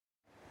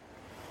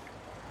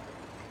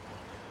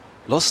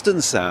Lost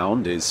and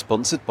Sound is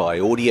sponsored by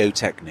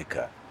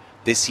Audio-Technica.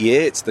 This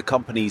year it's the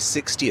company's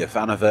 60th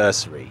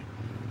anniversary.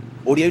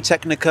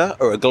 Audio-Technica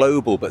are a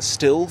global but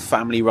still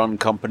family-run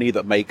company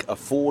that make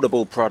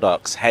affordable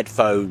products,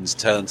 headphones,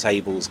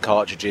 turntables,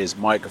 cartridges,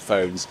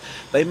 microphones.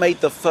 They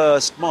made the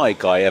first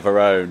mic I ever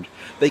owned.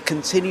 They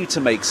continue to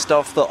make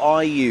stuff that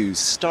I use,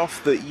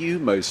 stuff that you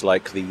most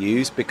likely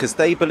use, because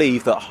they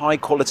believe that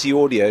high-quality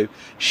audio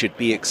should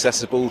be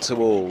accessible to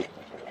all.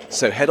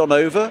 So head on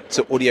over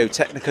to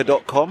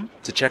audiotechnica.com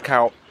to check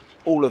out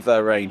all of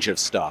their range of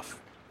stuff.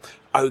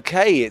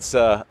 Okay, it's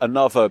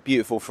another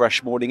beautiful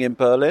fresh morning in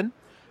Berlin,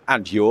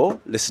 and you're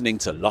listening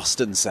to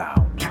Lost and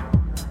Sound.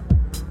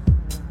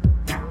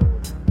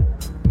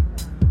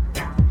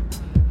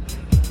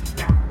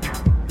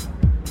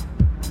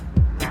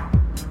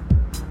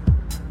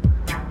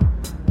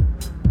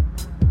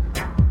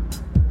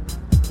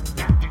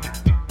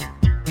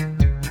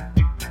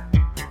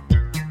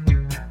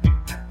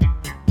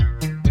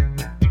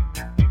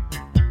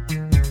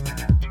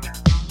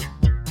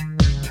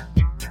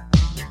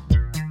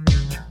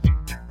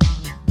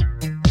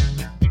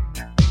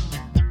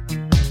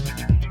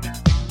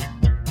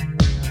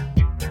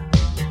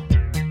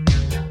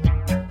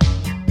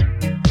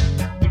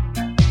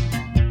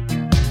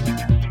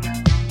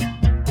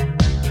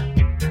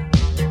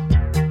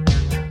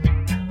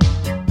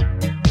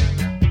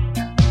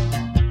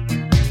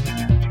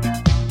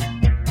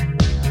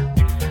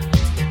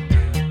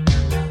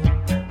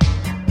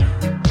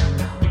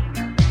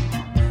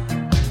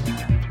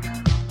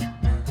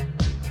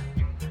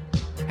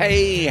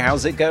 Hey,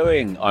 how's it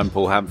going? I'm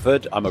Paul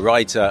Hamford. I'm a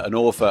writer, an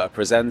author, a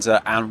presenter,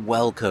 and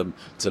welcome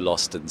to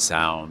Lost and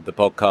Sound, the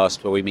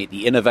podcast where we meet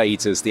the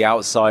innovators, the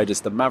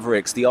outsiders, the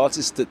mavericks, the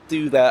artists that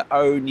do their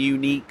own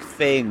unique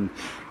thing.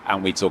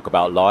 And we talk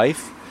about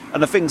life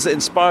and the things that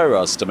inspire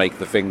us to make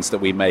the things that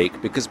we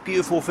make, because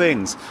beautiful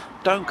things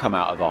don't come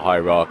out of a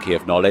hierarchy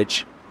of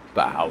knowledge,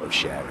 but out of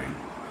sharing.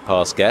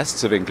 Past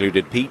guests have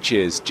included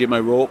Peaches, Jim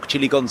O'Rourke,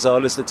 Chili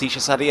Gonzalez,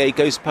 Letitia Sadier,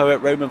 Ghost Poet,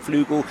 Roman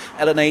Flugel,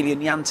 Ellen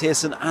Alien, Jan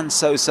Tiersen, and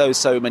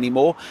so many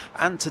more.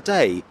 And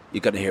today, you're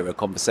going to hear a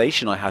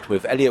conversation I had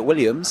with Elliot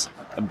Williams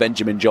and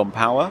Benjamin John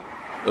Power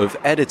of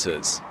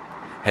Editors.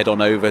 Head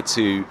on over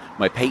to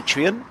my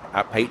Patreon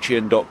at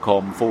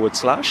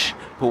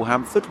patreon.com/Paul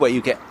Hamford, where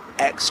you get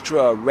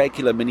extra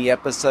regular mini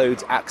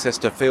episodes, access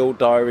to field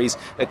diaries,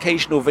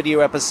 occasional video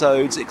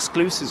episodes,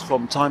 exclusives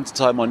from time to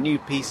time on new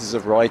pieces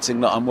of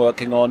writing that I'm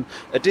working on,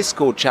 a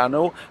Discord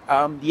channel.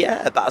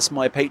 That's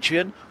my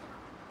Patreon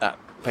at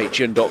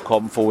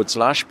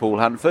patreon.com/Paul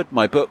Hamford.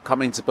 My book,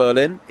 Coming to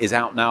Berlin, is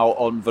out now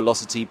on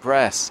Velocity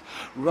Press.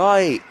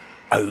 Right,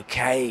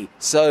 okay,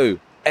 so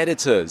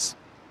Editors.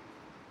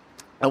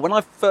 And when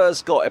I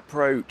first got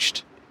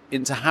approached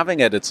into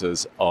having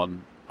Editors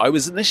on, I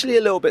was initially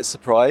a little bit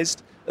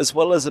surprised, as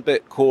well as a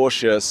bit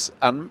cautious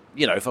and,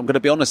 if I'm going to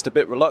be honest, a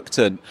bit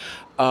reluctant,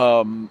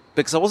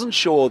 because I wasn't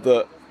sure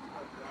that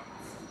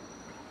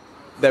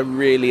they're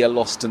really a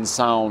Lost and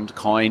Sound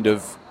kind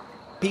of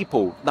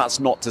people.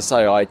 That's not to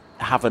say I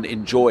haven't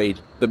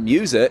enjoyed the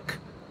music.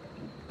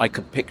 I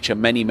could picture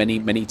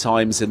many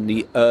times in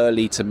the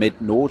early to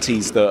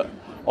mid-noughties that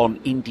on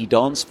indie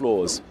dance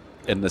floors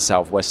in the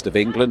southwest of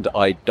England,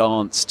 I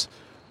danced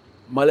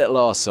my little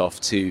arse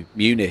off to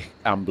Munich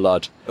and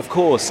Blood. Of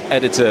course,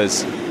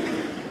 Editors,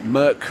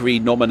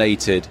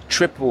 Mercury-nominated,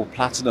 triple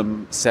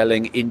platinum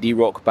selling indie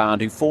rock band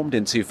who formed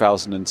in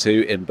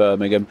 2002 in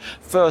Birmingham,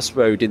 first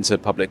rode into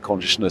public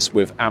consciousness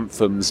with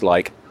anthems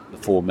like the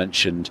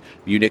aforementioned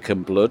Munich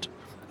and Blood.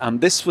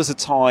 And this was a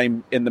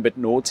time in the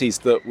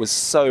mid-noughties that was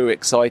so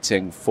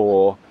exciting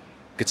for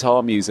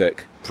guitar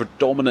music,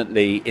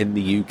 predominantly in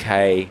the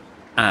UK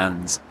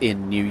and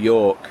in New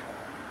York.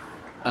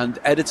 And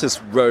Editors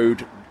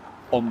rode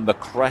on the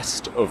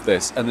crest of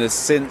this and has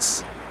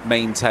since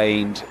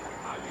maintained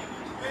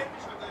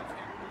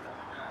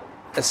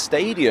a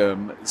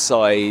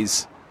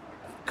stadium-size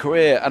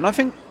career. And I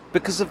think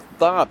because of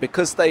that,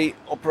 because they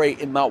operate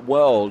in that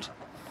world,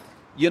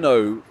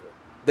 they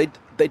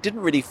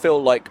didn't really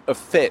feel like a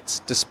fit,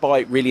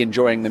 despite really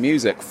enjoying the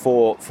music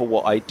for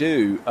what I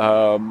do.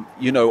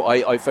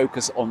 I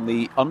focus on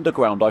the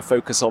underground. I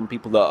focus on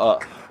people that are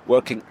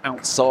working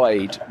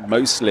outside,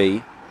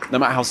 mostly, no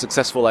matter how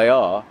successful they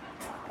are,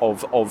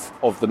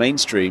 of the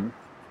mainstream.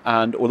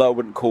 And although I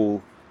wouldn't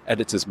call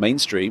Editors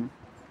mainstream,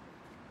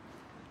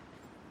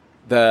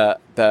 there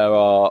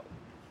are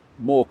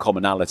more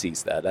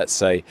commonalities there, let's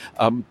say.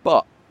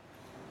 But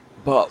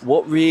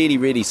what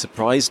really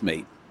surprised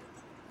me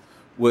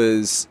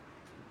was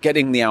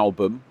getting the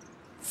album,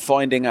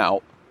 finding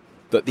out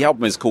that the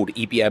album is called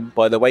EBM,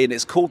 by the way, and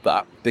it's called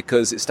that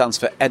because it stands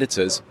for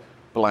Editors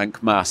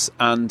Blank Mass.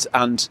 And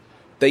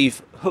they've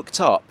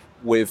hooked up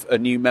with a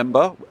new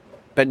member,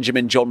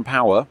 Benjamin John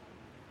Power.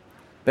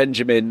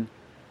 Benjamin,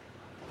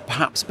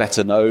 perhaps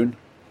better known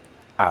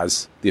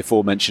as the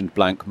aforementioned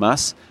Blank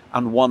Mass,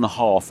 and one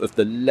half of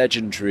the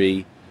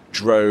legendary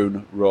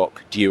drone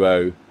rock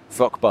duo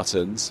Fuck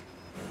Buttons.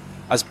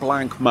 As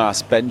Blank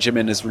Mass,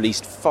 Benjamin has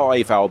released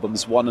 5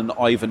 albums, one an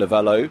Ivor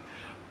Novello,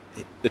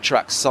 the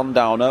track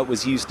Sundowner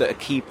was used at a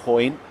key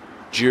point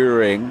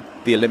during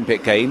the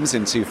Olympic Games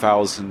in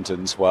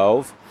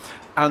 2012.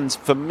 And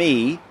for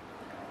me,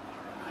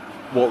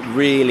 what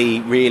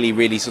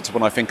really sort of,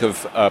 when I think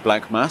of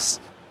Blank Mass,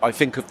 I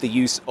think of the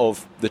use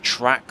of the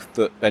track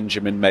that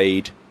Benjamin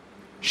made,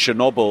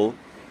 Chernobyl,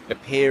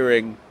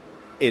 appearing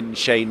in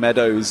Shane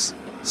Meadows'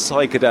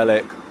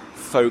 psychedelic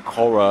folk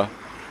horror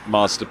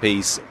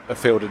masterpiece, A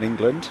Field in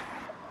England,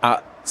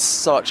 at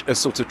such a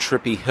sort of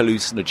trippy,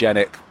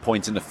 hallucinogenic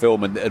point in the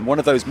film, and one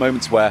of those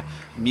moments where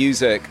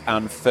music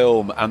and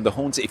film and the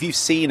haunting, if you've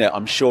seen it,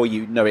 I'm sure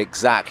you know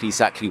exactly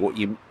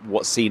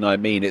what scene I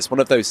mean. It's one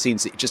of those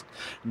scenes that you just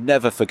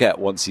never forget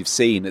once you've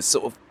seen. It's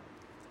sort of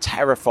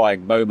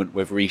terrifying moment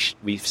with Reece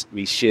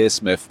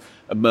Shearsmith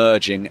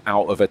emerging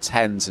out of a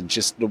tent, and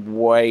just the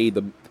way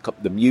the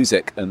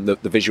music and the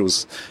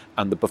visuals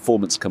and the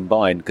performance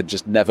combined could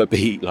just never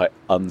be like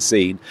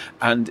unseen.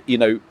 And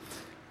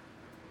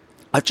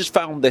I've just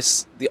found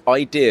the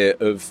idea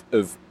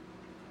of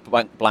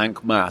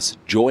Blank Mass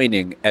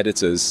joining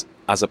Editors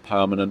as a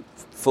permanent,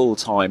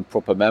 full-time,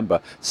 proper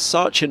member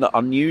such an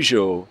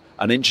unusual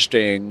and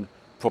interesting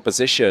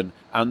proposition.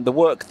 And the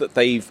work that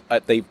they've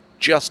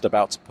just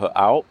about to put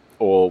out,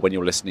 or when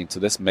you're listening to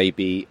this,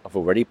 maybe I've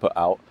already put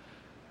out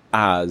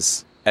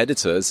as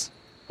Editors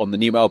on the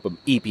new album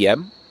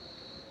EBM,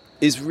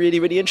 is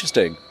really, really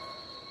interesting.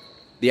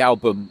 The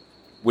album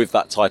with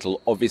that title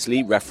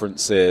obviously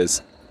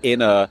references,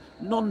 in a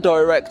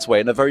non-direct way,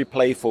 in a very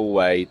playful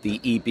way, the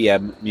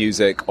EBM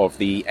music of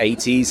the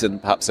 80s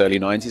and perhaps early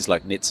 90s,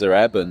 like Nitzer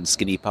Ebb and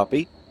Skinny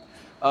Puppy.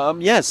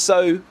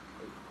 So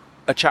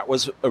a chat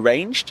was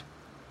arranged,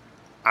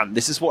 and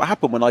this is what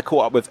happened when I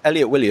caught up with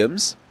Elliot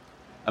Williams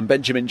and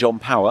Benjamin John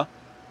Power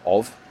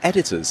of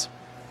Editors.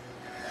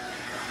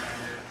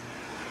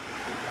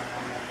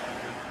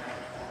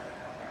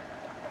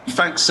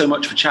 Thanks so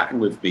much for chatting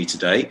with me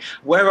today.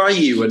 Where are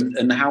you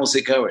and how's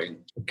it going?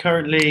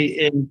 Currently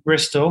in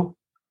Bristol,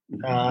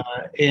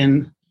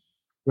 in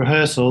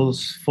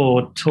rehearsals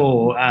for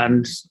tour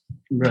and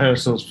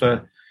rehearsals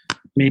for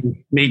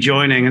me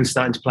joining and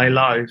starting to play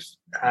live.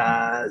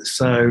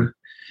 So,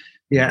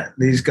 yeah,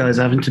 these guys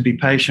having to be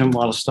patient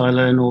whilst I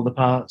learn all the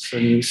parts.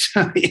 And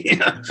so,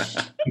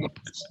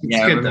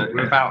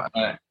 we're about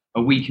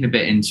a week and a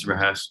bit into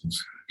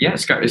rehearsals. Yeah,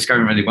 it's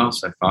going really well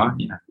so far.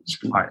 It's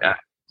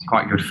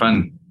quite good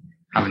fun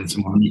having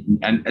someone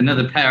and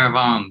another pair of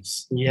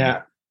arms.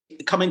 Yeah.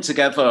 Coming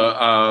together,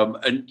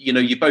 and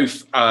you're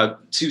both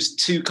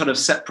two kind of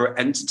separate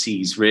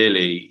entities,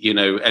 really.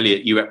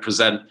 Elliot, you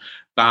represent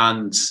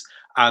bands,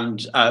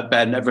 and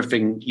Ben,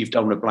 everything you've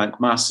done with Blank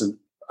Mass and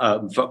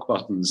Fuck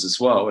Buttons as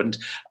well. And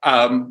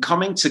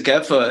coming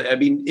together, I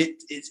mean,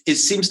 it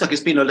seems like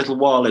it's been a little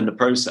while in the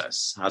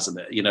process, hasn't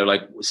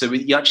it? So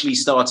you actually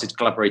started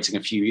collaborating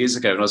a few years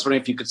ago, and I was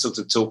wondering if you could sort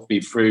of talk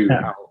me through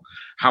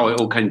how it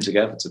all came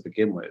together to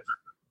begin with.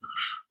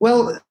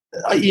 Well,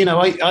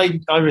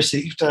 I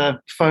received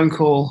a phone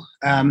call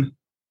from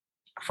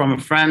a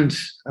friend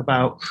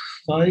about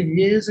 5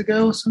 years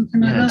ago or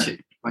something like that.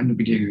 When did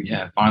we do?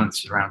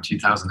 Violence around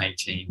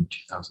 2018,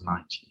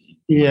 2019.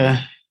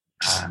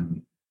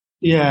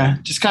 Yeah,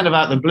 just kind of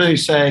out of the blue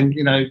saying,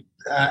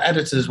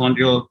 Editors want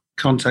your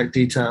contact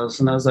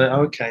details. And I was like,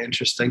 okay,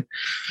 interesting.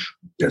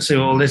 Let's see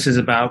what all this is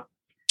about.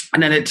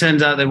 And then it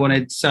turns out they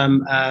wanted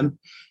some,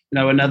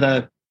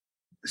 another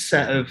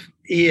set of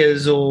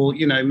ears, or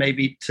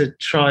maybe to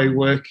try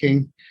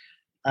working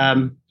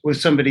with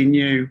somebody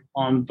new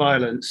on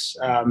violence.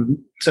 I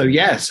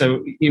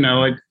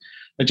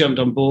jumped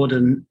on board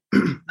and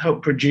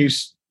helped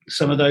produce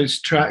some of those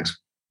tracks,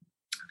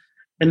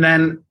 and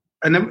then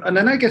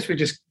I guess we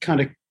just kind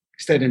of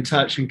stayed in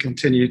touch and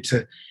continued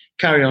to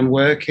carry on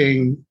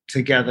working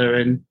together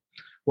in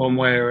one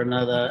way or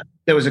another.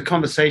 There was a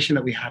conversation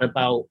that we had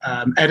about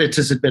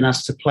Editors had been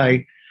asked to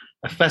play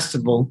a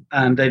festival,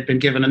 and they'd been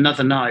given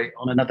another night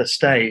on another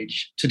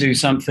stage to do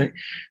something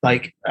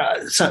like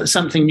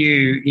something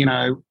new,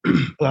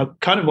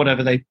 kind of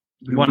whatever they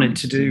wanted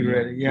to do,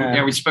 really.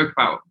 Yeah, we've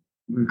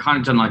kind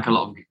of done like a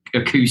lot of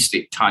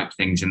acoustic type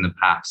things in the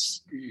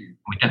past. We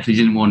definitely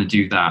didn't want to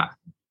do that.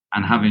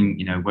 And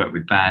having, worked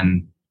with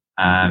Ben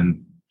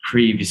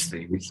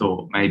previously, we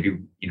thought maybe,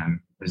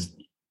 as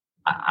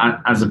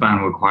a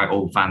band, we're quite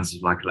old fans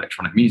of like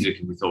electronic music,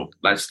 and we thought,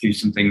 let's do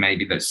something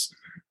maybe that's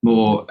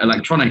more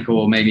electronic,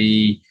 or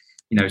maybe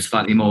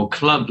slightly more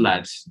club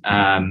led.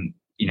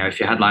 If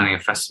you're headlining a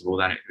festival,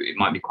 then it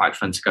might be quite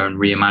fun to go and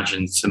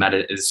reimagine some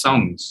Editors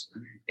songs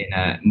in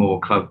a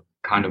more club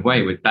kind of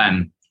way with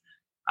Ben.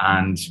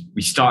 And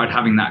we started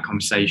having that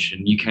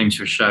conversation. You came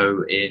to a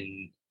show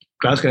in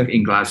Glasgow,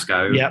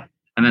 yeah,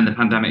 and then the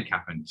pandemic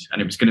happened, and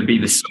it was going to be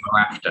the summer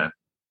after.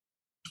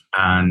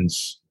 And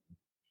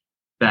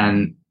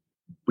then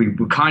we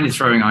were kind of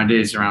throwing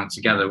ideas around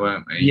together,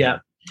 weren't we? Yeah.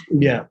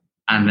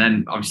 And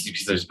then obviously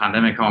because there's a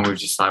pandemic on, we were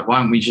just like, why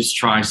don't we just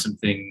try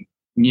something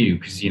new?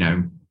 Because,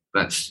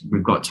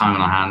 we've got time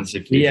on our hands.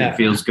 If it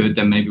feels good,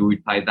 then maybe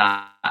we'd play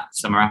that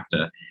summer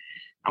after.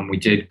 And we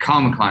did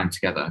Karma Climb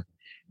together.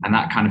 And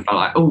that kind of felt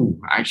like, oh,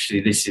 actually,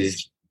 this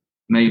is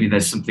maybe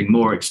there's something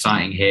more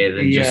exciting here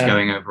than just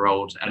going over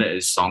old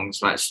editors' songs.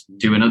 Let's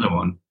do another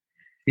one.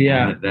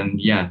 Yeah. And then,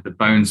 the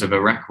bones of a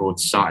record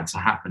started to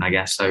happen, I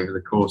guess, over the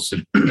course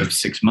of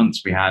 6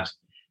 months. We had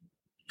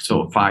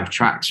sort of 5,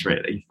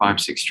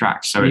 6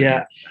 tracks. So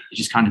it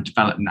just kind of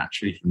developed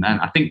naturally from then.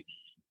 I think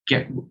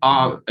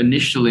our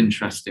initial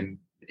interest in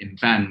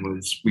Ben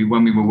was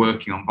when we were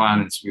working on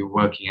Violence, we were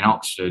working in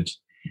Oxford,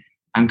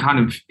 and kind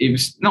of, it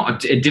was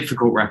not a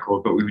difficult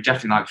record, but we were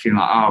definitely like feeling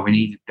like, we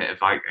need a bit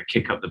of like a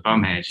kick up the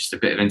bum here, just a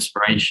bit of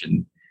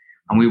inspiration.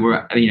 And we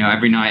were,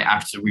 every night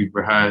after we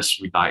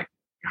rehearsed, we'd like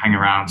hang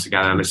around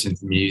together, listen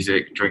to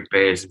music, drink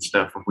beers and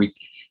stuff. And we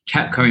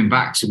kept coming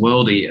back to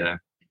World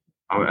Eater,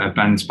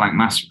 Ben's Blank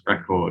Mass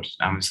record,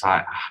 and was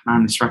like,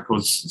 man, this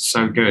record's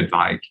so good.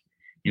 Like,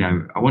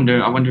 I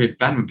wonder if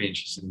Ben would be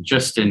interested. And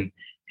Justin,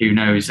 who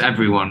knows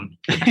everyone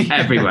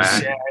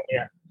everywhere,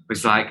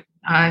 was like,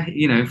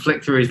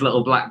 flicked through his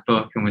little black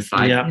book and was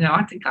like,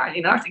 I think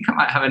I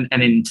might have an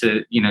in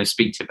to,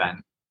 speak to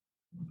Ben.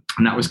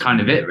 And that was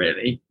kind of it,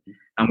 really.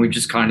 And we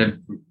just kind of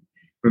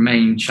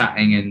remained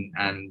chatting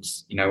and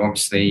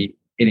obviously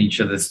in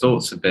each other's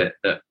thoughts a bit.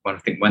 That I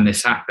think when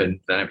this happened,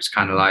 then it was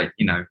kind of like,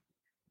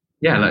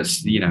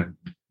 let's,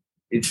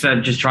 instead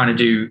of just trying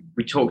to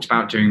we talked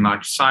about doing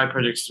like side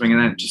projects, and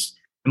then just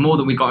the more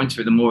that we got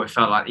into it, the more it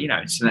felt like,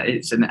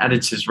 it's an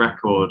editor's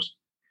record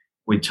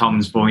with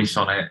Tom's voice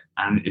on it.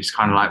 And it's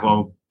kind of like,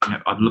 well,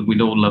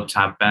 we'd all love to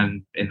have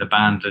Ben in the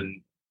band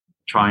and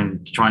try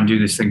and do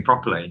this thing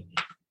properly.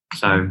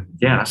 So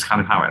that's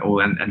kind of how it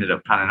all ended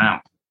up panning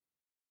out.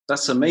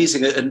 That's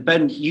amazing. And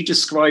Ben, you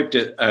described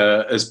it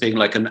as being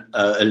like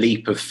a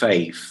leap of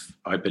faith,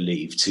 I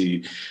believe,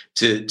 to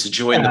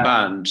join the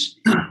band.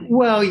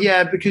 Well,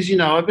 yeah, because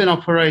I've been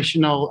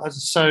operational as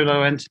a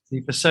solo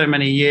entity for so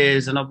many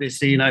years, and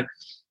obviously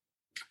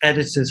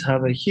editors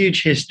have a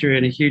huge history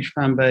and a huge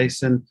fan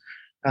base, and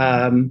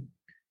are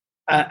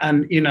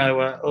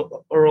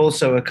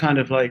also a kind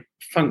of like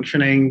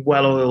functioning,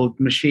 well-oiled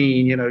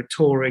machine,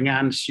 touring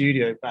and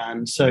studio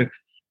band. So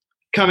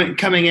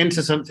coming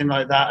into something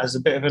like that as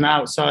a bit of an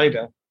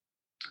outsider,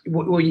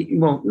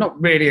 well,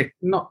 not really,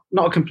 not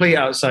a complete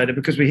outsider,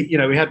 because we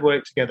had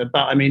worked together,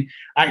 but I mean,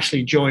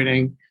 actually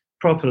joining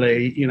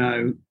properly,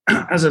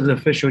 as an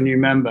official new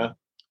member,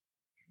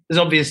 there's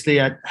obviously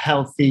a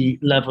healthy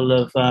level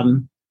of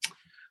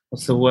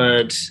what's the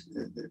word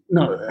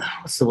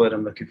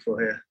I'm looking for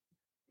here?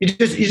 You're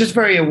just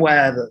very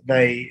aware that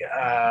they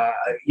are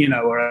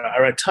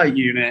a tight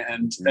unit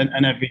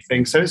and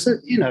everything. So it's a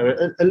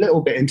little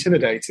bit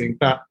intimidating,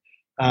 but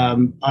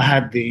I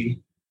had the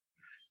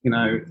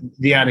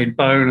added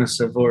bonus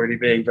of already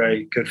being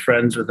very good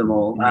friends with them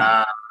all,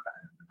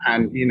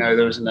 and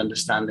there was an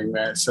understanding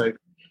there. So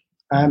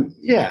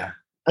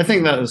I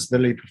think that was the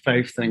leap of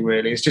faith thing.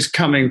 Really, it's just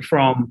coming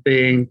from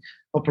being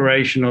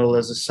operational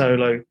as a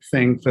solo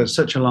thing for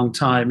such a long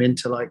time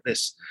into like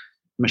this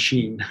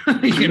machine. So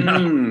did you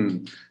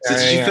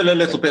feel a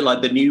little bit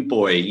like the new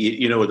boy,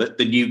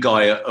 the new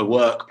guy at a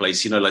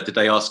workplace, like did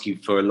they ask you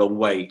for a long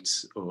wait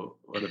or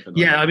whatever?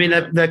 I mean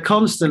they're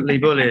constantly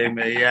bullying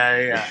me.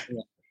 Yeah.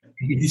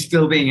 He's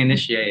still being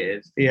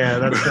initiated. Yeah,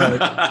 that's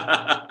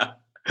right.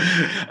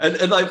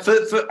 and like for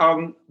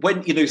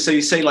when so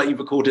you say like you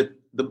recorded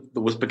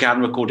began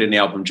recording the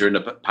album during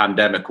the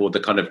pandemic, or the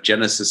kind of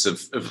genesis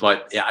of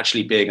like it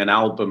actually being an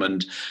album,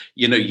 and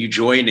you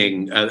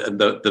joining and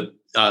the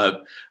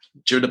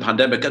during the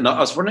pandemic. And I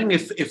was wondering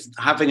if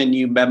having a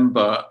new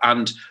member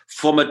and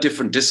from a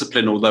different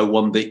discipline, although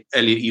one that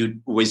Elliot you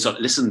always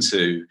listened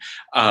to,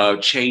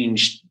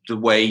 changed the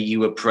way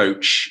you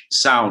approach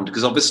sound,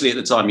 because obviously at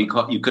the time you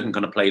couldn't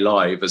kind of play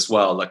live as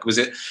well. Like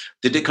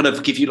did it kind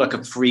of give you like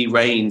a free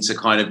rein to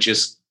kind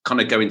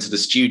of go into the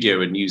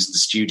studio and use the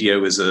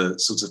studio as a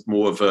sort of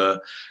more of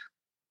a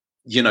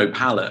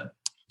palette?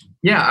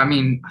 Yeah, I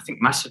mean, I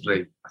think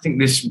massively. I think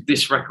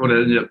this record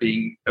ended up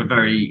being a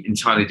very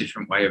entirely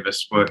different way of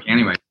us working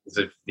anyway, because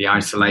of the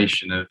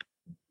isolation of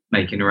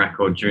making a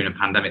record during a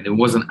pandemic. There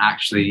wasn't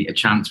actually a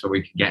chance where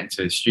we could get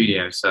into the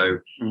studio. So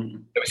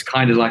it was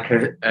kind of like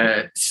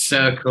a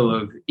circle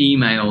of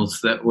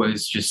emails that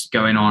was just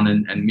going on,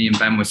 and me and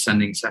Ben were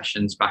sending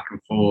sessions back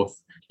and forth,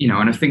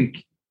 and I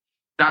think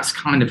that's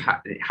kind of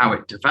how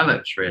it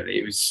developed, really.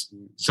 It was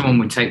someone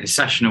would take the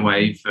session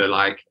away for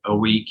like a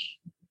week,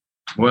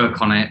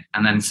 work on it,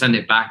 and then send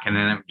it back, and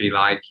then it would be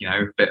like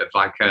a bit of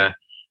like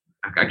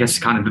I guess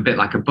kind of a bit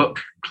like a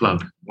book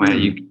club where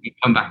you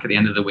come back at the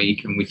end of the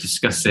week and we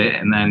discuss it,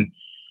 and then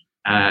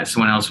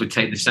someone else would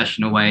take the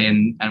session away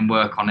and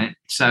work on it.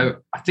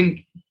 So I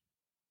think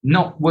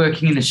not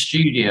working in a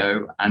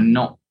studio and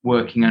not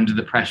working under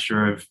the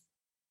pressure of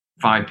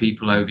 5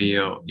 people over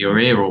your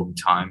ear all the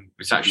time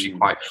was actually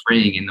quite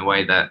freeing, in the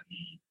way that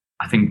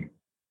I think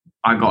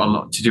I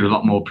got to do a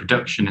lot more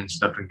production and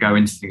stuff, and go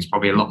into things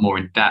probably a lot more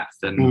in depth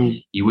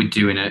than you would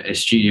do in a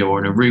studio or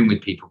in a room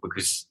with people,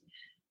 because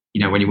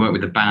when you work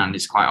with a band,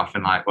 it's quite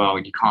often like, well,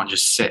 you can't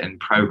just sit and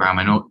program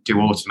and do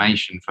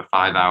automation for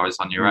 5 hours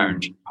on your own.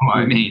 Do you know what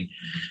I mean?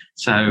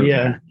 So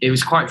it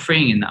was quite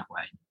freeing in that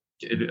way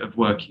of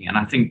working. And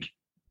I think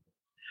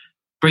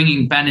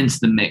bringing Ben into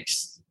the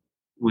mix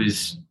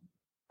was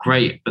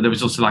great, but there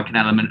was also like an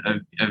element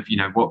of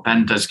what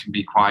Ben does can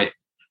be quite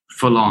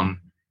full on.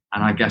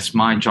 And I guess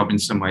my job in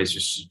some ways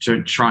was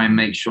to try and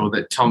make sure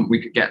that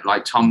we could get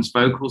like Tom's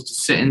vocals to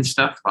sit in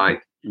stuff.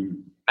 Like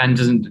Ben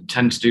doesn't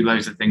tend to do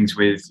loads of things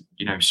with,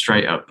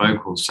 straight up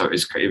vocals. So it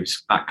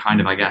was that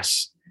kind of, I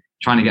guess,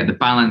 trying to get the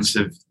balance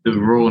of the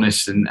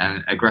rawness and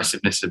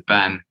aggressiveness of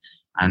Ben,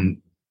 and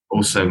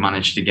also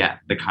manage to get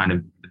the kind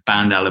of the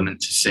band element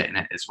to sit in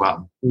it as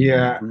well.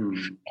 Yeah.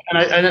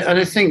 And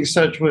I think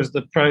such was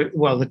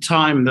the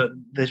time that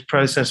this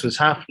process was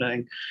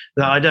happening,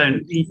 that I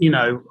don't,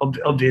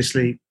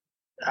 obviously,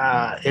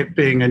 it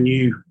being a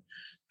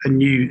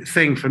new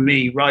thing for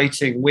me,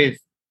 writing with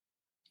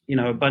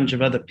a bunch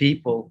of other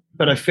people,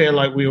 but I feel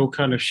like we all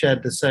kind of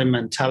shared the same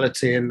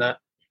mentality in that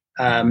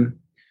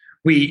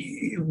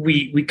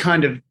we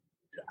kind of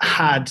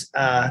had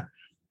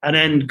an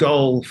end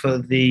goal for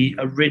the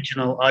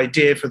original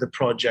idea for the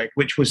project,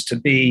 which was to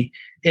be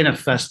at a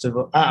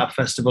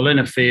festival in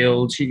a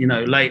field,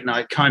 late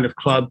night kind of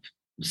club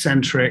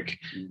centric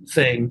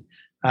thing.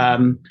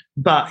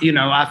 But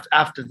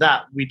after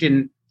that,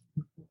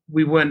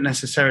 we weren't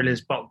necessarily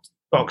as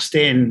boxed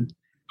in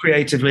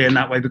creatively in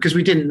that way, because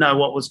we didn't know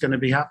what was going to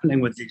be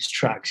happening with these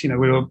tracks.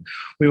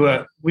 We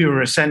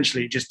were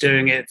essentially just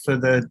doing it for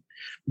the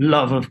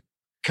love of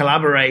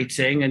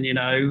collaborating and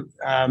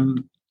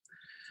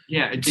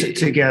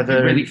together.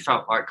 It really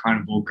felt like kind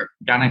of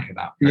organic at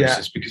that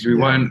process, because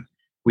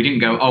we didn't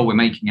go, oh, we're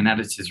making an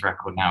editor's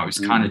record now. It was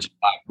kind of just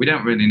like, we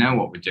don't really know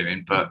what we're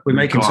doing, but we're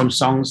making some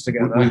songs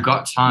together. We've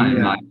got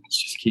time. Like,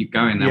 let's just keep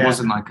going. There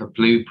wasn't like a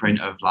blueprint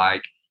of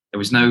like, there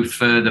was no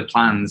further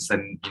plans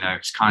than,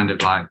 it's kind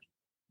of like,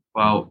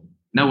 well,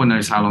 no one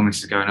knows how long this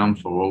is going on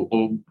for,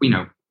 or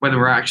whether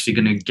we're actually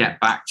going to get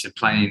back to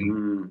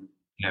playing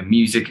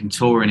music and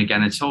touring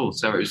again at all.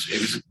 So it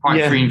was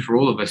quite freeing for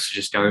all of us to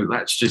just go,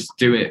 let's just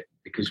do it,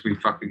 because we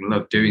fucking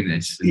love doing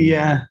this.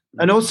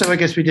 And also I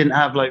guess we didn't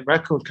have like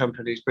record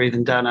companies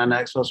breathing down our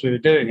necks whilst we were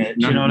doing it.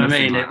 Do you know what I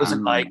mean? It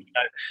wasn't like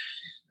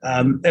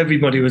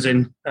everybody was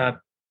in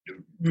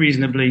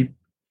reasonably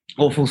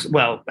awful,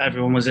 well,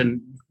 everyone was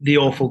in the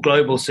awful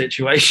global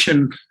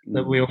situation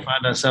that we all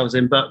found ourselves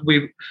in, but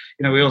we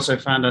also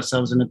found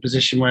ourselves in a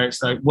position where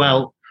it's like,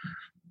 well,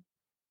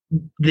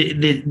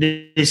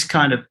 this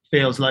kind of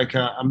feels like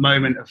a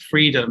moment of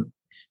freedom,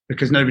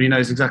 because nobody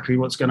knows exactly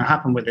what's going to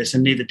happen with this,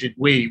 and neither did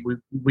we.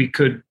 We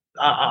could,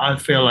 I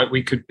feel like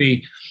we could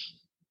be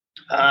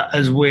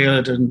as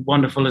weird and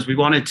wonderful as we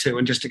wanted to,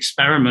 and just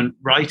experiment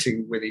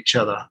writing with each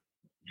other.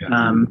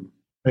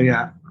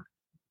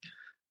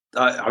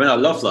 I mean, I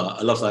love that.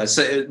 I love that.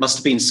 So it must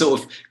have been sort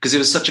of, because it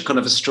was such a kind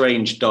of a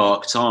strange,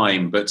 dark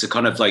time, but to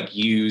kind of like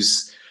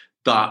use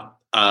that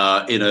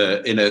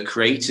in a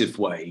creative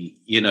way,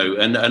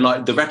 and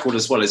like the record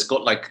as well, it's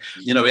got like,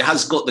 it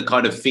has got the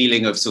kind of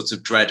feeling of sort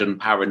of dread and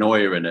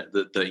paranoia in it,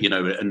 that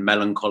and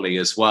melancholy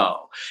as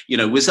well.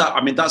 Was that?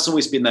 I mean, that's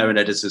always been there in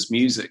Editor's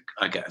music,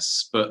 I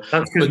guess. But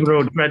that's because we're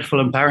all dreadful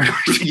and paranoid.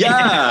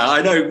 Yeah,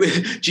 I know.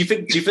 Do you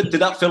think did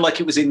that feel like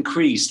it was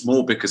increased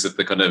more because of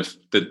the kind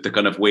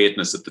of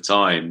weirdness of the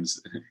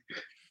times?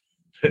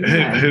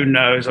 Who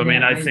knows? I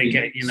mean, I think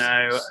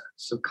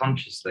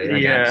subconsciously. I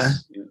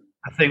guess.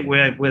 I think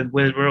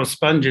we're all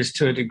sponges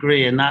to a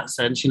degree in that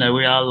sense.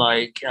 We are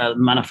like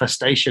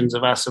manifestations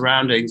of our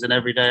surroundings and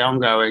everyday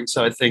ongoing.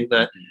 So I think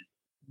that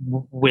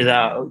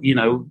without,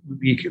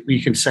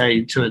 we can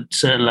say to a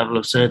certain level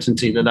of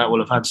certainty that will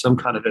have had some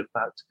kind of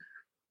impact.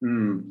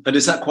 And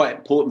is that quite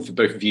important for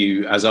both of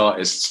you as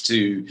artists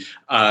to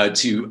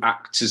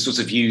act, to sort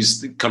of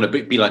use, kind of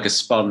be like a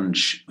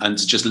sponge, and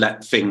to just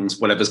let things,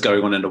 whatever's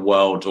going on in the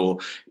world or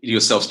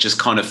yourselves, just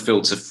kind of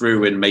filter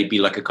through in maybe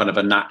like a kind of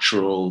a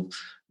natural,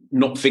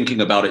 not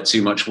thinking about it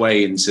too much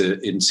way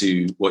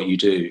into what you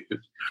do?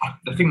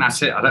 I think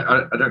that's it.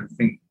 I don't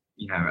think,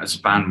 as a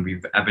band,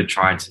 we've ever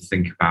tried to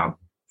think about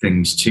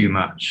things too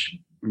much.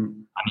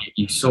 And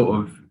you sort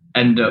of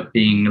end up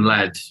being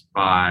led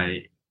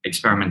by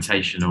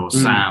experimentation or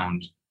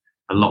sound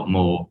a lot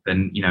more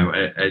than,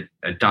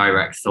 a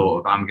direct thought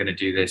of, I'm going to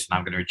do this and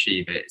I'm going to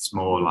achieve it. It's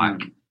more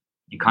like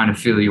you kind of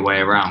feel your way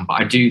around. But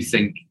I do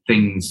think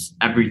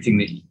everything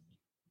that,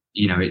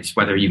 it's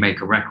whether you make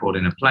a record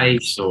in a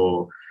place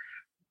or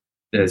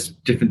there's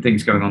different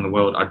things going on in the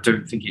world, I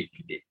don't think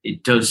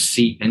it does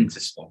seep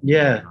into stuff.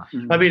 Yeah.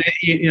 I mean,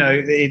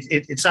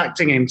 it's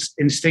acting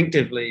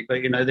instinctively,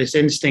 but, this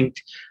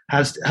instinct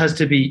has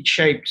to be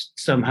shaped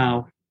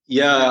somehow.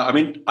 Yeah, I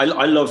mean, I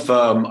love,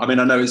 I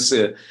know it's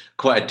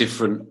quite a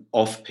different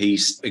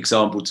off-piece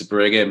example to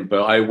bring in,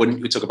 but when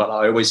we talk about that,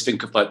 I always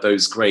think of like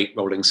those great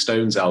Rolling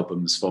Stones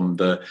albums from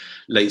the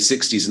late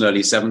 60s and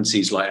early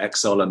 70s, like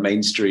Exile and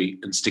Main Street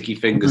and Sticky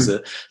Fingers,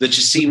 that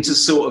just seem to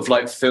sort of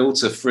like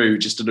filter through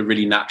just in a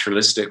really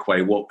naturalistic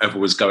way, whatever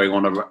was going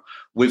on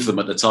with them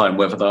at the time,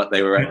 whether that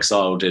they were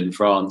exiled in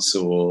France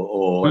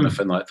or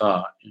anything like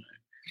that.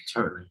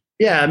 Totally.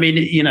 Yeah, I mean,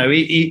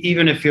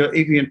 even if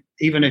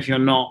you're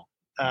not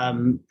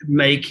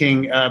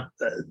making a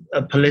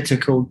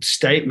political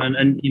statement.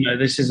 And, you know,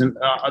 this isn't,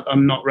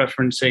 I'm not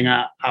referencing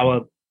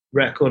our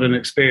record and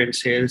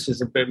experience here. This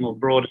is a bit more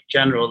broad and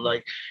general.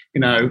 Like,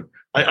 you know,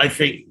 I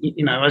think,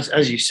 you know,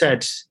 as you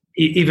said,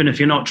 even if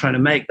you're not trying to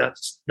make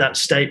that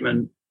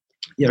statement,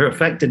 you're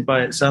affected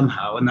by it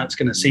somehow, and that's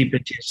going to seep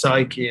into your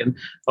psyche and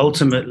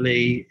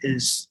ultimately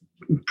is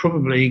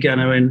probably going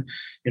to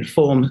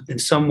inform in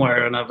some way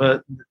or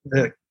another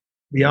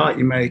the art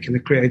you make and the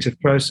creative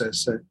process.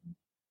 So.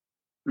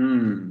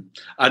 And,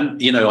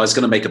 you know, I was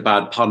going to make a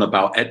bad pun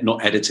about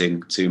not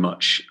editing too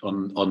much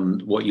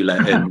on what you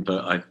let in,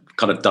 but I've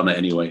kind of done it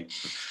anyway.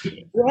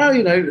 Well,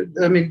 you know,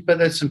 I mean, but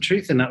there's some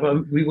truth in that.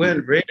 Well, we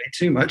weren't really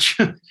too much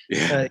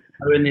Yeah.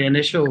 in the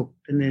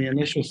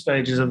initial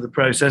stages of the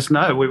process.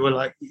 No, we were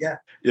like, yeah.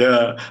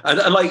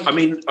 And like, I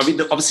mean,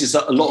 obviously,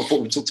 a lot of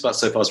what we've talked about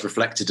so far is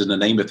reflected in the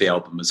name of the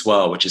album as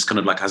well, which is kind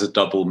of like has a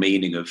double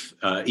meaning of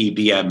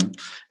EBM,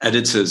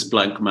 editors,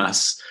 blank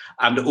mass,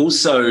 and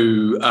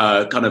also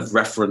kind of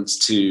reference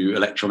to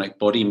electronic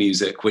body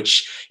music,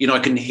 which, you know, I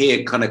can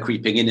hear kind of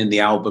creeping in the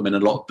album and a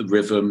lot of the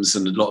rhythms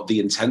and a lot of the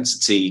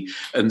intensity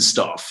and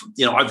stuff.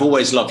 You know, I've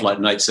always loved like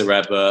Nitzer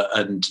Rebbe,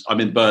 and I'm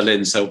in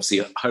Berlin, so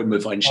obviously home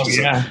of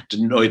Einstürzende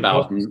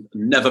Neubauten.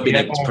 Never been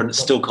able to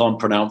still can't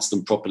pronounce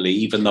them properly,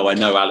 even though I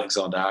know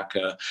Alexander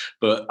Hacker.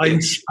 But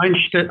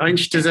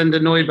Einstürzende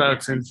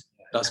Neubauten.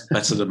 That's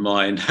better than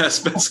mine. That's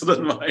better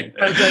than mine.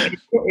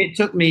 It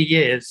took me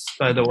years,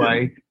 by the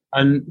way,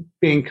 and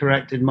being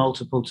corrected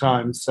multiple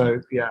times.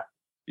 So yeah.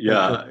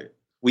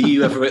 Were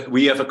you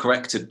ever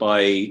corrected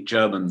by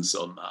Germans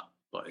on that?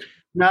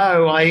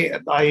 No, a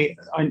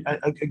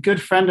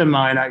good friend of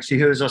mine actually,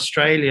 who is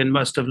Australian,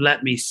 must have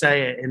let me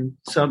say it in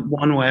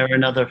one way or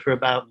another for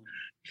about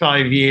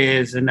 5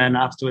 years, and then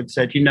afterwards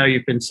said, "You know,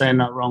 you've been saying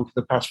that wrong for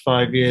the past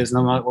 5 years." And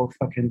I'm like, "Well,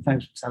 fucking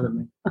thanks for telling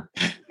me."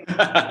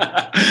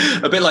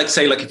 A bit like,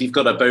 say, like if you've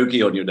got a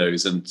bogey on your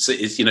nose, and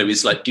it's, you know,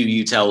 it's like, do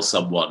you tell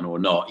someone or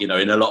not? You know,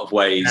 in a lot of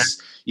ways,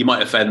 you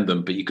might offend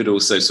them, but you could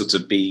also sort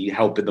of be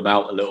helping them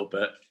out a little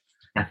bit.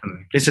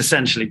 Definitely, it's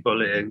essentially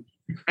bullying.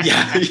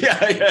 Yeah.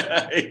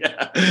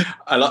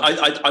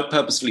 I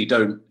purposefully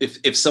don't.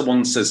 If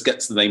someone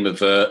gets the name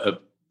of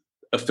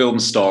a film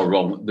star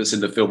wrong that's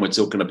in the film we're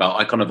talking about,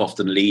 I kind of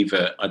often leave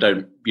it. I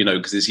don't, you know,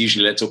 because it's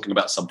usually they're talking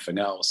about something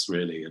else,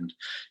 really. And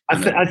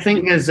I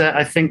think there's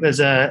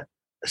a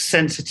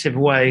sensitive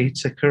way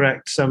to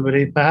correct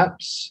somebody,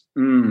 perhaps.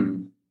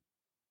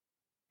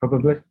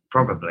 Probably,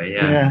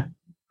 yeah.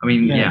 I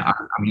mean, I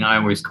mean, I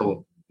always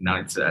call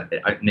Nitzer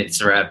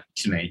Rebbe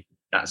to me.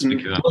 That's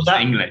because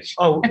I'm English.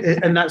 Oh,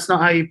 and that's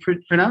not how you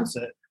pronounce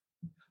it.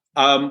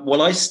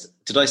 Well,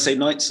 did I say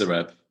Nitzer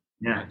Rebbe?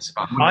 Yeah, it's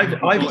fine.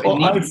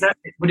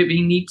 Would it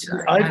be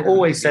Nitzer? I've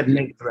always said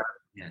Nitzer Rebbe.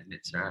 Yeah,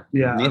 Nitzer Rebbe.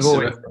 Yeah, I've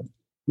always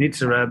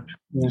Nitzer Rebbe.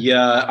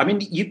 Yeah, I mean,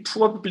 you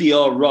probably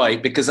are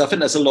right, because I think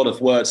there's a lot of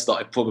words that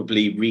I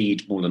probably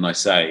read more than I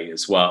say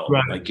as well.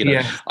 Right. Like, you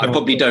know, I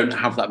probably don't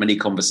have that many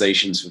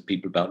conversations with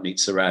people about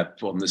Nitzer Rebbe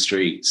on the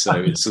street. So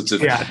it's sort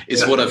of,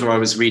 it's whatever I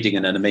was reading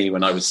in NME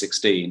when I was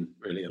 16,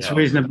 really. It's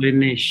reasonably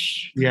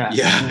niche. Yeah.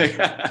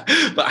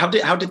 But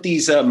how did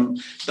these, for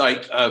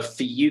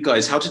you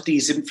guys, how did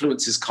these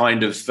influences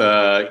kind of,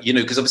 you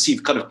know, because obviously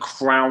you've kind of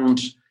crowned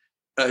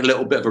a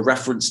little bit of a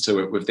reference to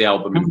it with the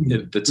album,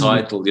 the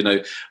title, you know,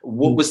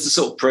 what was the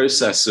sort of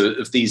process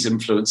of these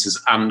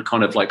influences and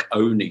kind of like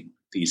owning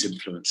these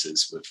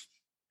influences with?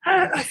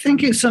 I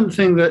think it's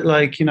something that,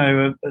 like, you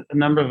know, a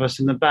number of us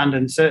in the band,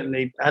 and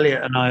certainly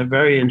Elliot and I, are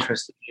very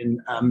interested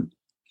in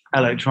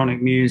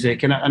electronic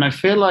music. And I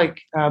feel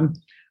like,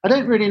 I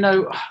don't really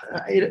know,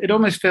 it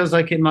almost feels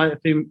like it might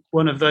have been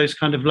one of those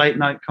kind of late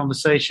night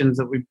conversations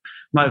that we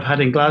might have had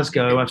in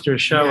Glasgow after a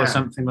show or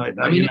something like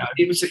that. I mean,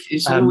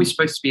 it's always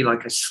supposed to be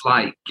like a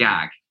slight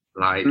gag.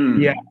 Like,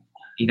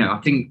 you know, I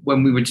think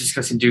when we were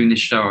discussing doing this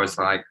show, I was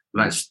like,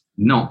 let's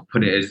not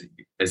put it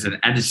as an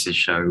editor's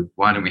show.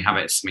 Why don't we have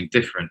it as something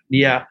different?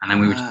 Yeah. And then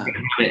we were just going to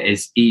have it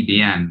as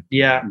EBM.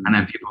 Yeah. And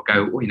then people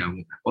go, well, you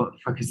know, what the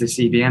fuck is this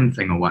EBM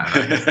thing or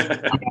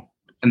whatever?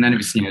 And then it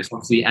was, you know, it's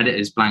obviously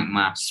editors blank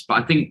maths.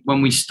 But I think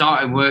when we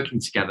started working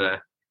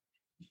together,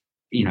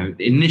 you know,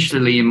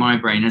 initially in my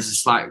brain, there's a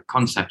slight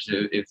concept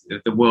of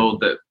the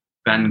world that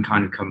Ben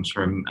kind of comes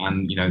from,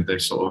 and, you know, the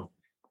sort of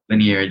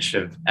lineage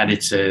of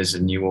editors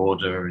and New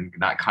Order and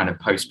that kind of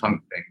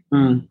post-punk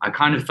thing. I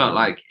kind of felt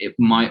like it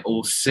might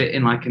all sit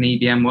in like an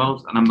EBM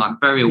world. And I'm like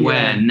very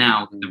aware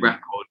now that the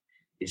record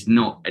is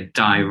not a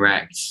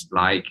direct,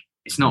 like,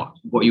 it's not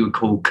what you would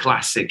call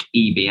classic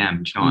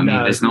EBM. Do you know what I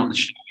mean? There's not the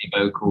shiny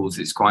vocals.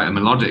 It's quite a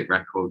melodic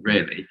record,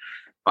 really.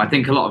 But I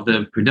think a lot of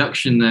the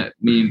production that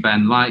me and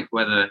Ben like,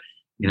 whether,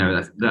 you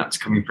know, that's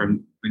coming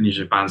from lineage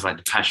of bands like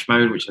Depeche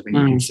Mode, which I think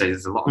you can say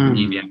there's a lot of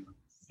EBM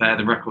there.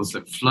 The records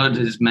that Flood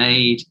has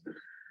made.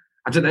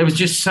 I don't know,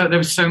 there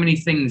was so many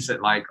things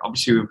that, like,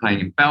 obviously we were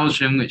playing in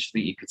Belgium, which I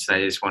think you could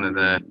say is one of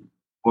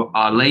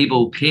our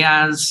label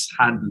Piaz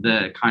had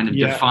the kind of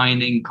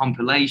defining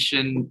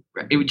compilation.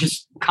 It was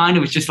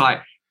just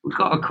like, we've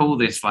got to call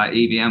this like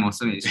EBM or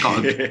something. It's got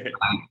to be like,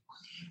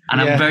 And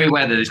I'm very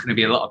aware that there's going to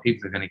be a lot of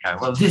people who are going to go,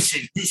 well, this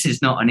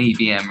is not an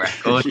EBM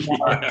record.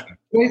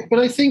 But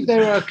I think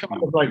there are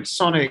kind of like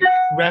sonic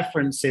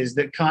references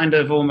that kind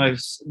of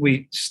almost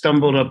we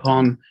stumbled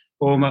upon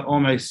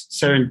almost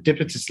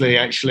serendipitously,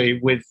 actually,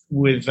 with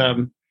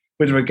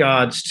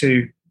regards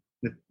to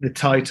the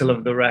title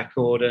of the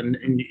record and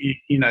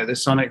you know, the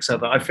sonics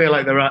of it. I feel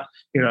like there are,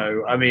 you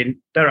know, I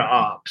mean, there are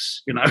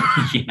harps, you know.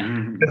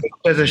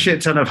 There's a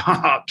shit ton of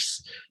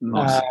harps. A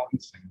lot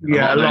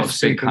of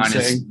big kind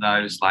of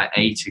those like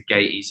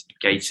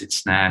gated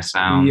snare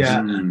sounds.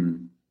 Yeah.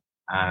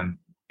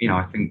 You know,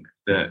 I think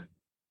that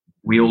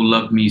we all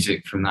love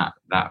music from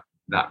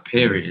that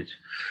period,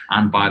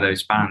 and by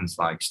those bands,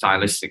 like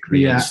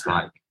stylistically, it's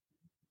like,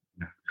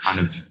 you know,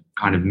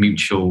 kind of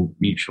mutual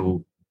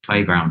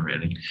playground,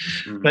 really.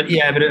 But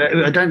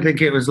I don't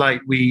think it was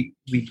like we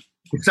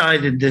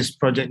decided this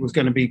project was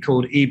going to be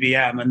called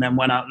EBM and then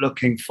went out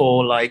looking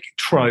for like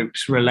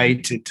tropes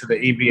related to the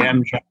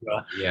EBM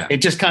genre. Yeah. It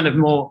just kind of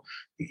more,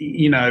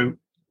 you know,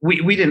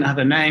 we didn't have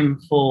a name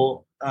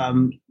for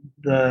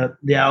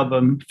the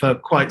album for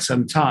quite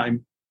some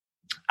time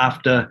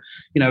after,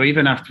 you know,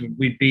 even after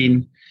we'd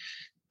been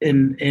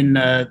in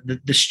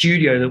the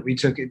studio that we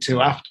took it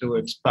to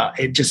afterwards, but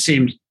it just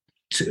seemed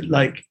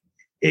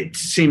it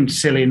seemed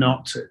silly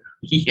not to.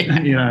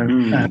 Yeah. You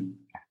know.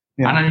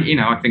 And you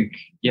know, I think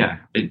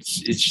it's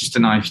just a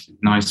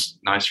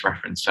nice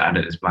reference to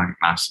Editor's Blank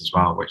Mass as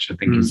well, which I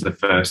think is the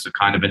first of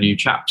kind of a new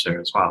chapter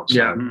as well.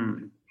 So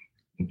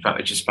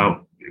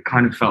it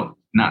kind of felt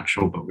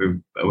natural, but we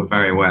were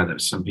very aware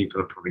that some people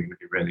are probably going to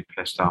be really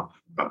pissed off.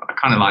 But I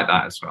kind of like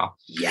that as well.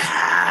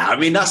 Yeah, I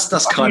mean that's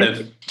kind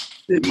of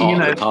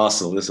part of the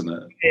parcel, isn't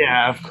it?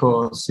 Yeah, of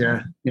course.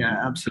 Yeah,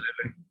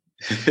 absolutely.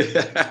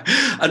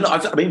 And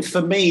I mean,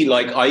 for me,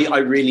 like I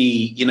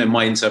really, you know,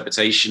 my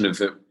interpretation of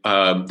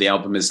the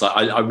album is like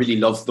I really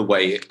love the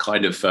way it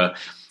kind of,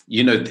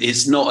 you know,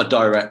 it's not a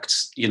direct,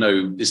 you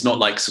know, it's not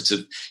like sort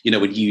of, you know,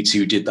 when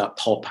U2 did that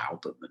pop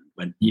album and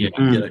when you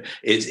know,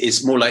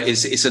 it's more like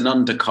it's an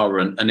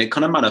undercurrent, and it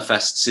kind of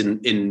manifests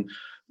in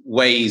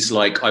ways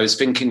like I was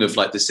thinking of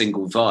like the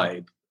single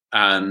Vibe.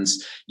 And,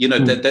 you know,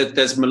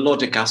 there's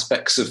melodic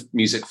aspects of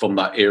music from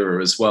that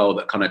era as well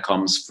that kind of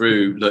comes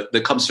through,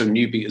 that comes from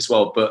New Beat as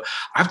well. But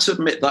I have to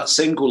admit that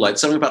single, like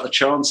something about the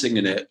chanting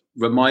in it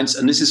reminds,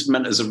 and this is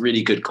meant as a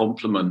really good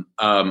compliment,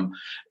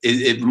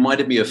 it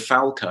reminded me of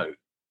Falco.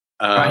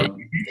 Right.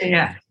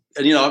 Yeah.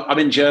 And, you know, I'm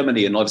in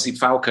Germany, and obviously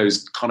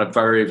Falco's kind of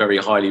very, very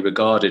highly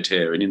regarded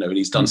here. And, you know, and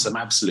he's done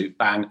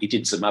he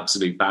did some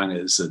absolute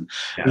bangers. And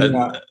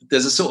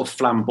there's a sort of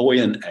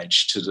flamboyant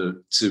edge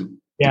to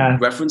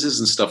references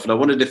and stuff. And I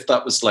wondered if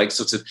that was like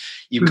sort of,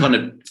 you kind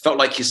of felt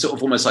like you're sort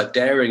of almost like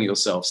daring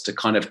yourselves to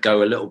kind of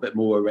go a little bit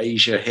more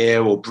erasure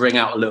here, or bring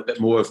out a little bit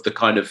more of the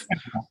kind of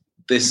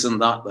this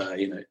and that there,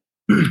 you know.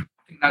 I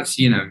think that's,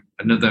 you know,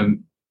 another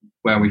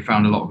where we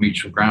found a lot of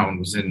mutual ground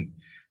was in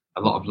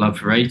a lot of love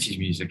for 80s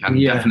music, and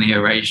definitely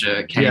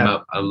erasure came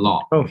up a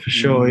lot. Oh, for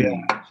sure. Yeah,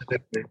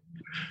 absolutely.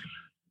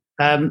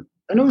 And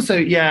also,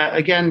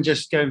 again,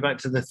 just going back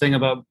to the thing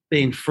about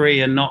being free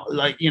and not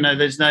like, you know,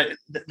 there's no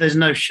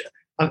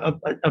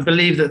I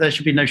believe that there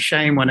should be no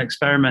shame when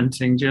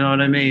experimenting. Do you know what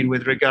I mean?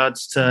 With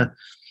regards to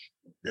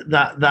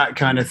that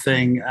kind of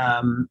thing.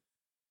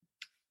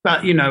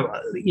 But you know,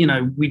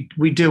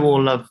 we do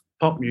all love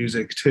pop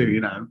music too,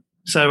 you know.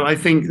 So I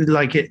think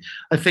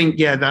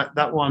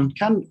that one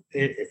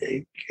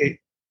it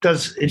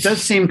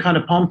does seem kind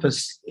of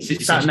pompous.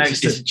 It's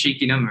a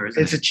cheeky number, isn't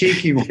it? It's a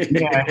cheeky one.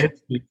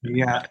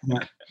 Yeah.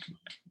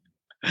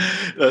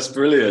 That's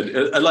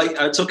brilliant. Like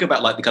talking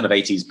about like the kind of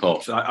 80s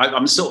pop,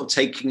 I'm sort of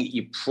taking it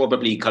you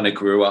probably kind of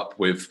grew up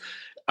with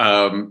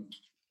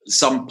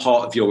some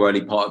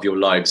early part of your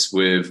lives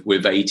with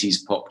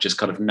 80s pop just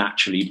kind of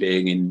naturally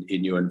being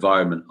in your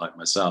environment, like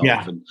myself.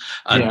 And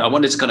I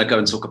wanted to kind of go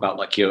and talk about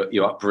like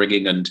your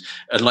upbringing and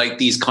like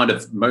these kind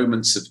of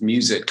moments of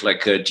music.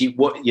 Like,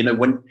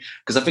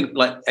 because I think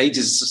like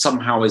 80s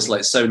somehow is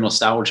like so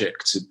nostalgic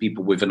to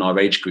people within our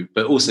age group,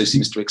 but also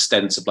seems to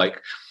extend to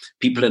like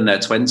people in their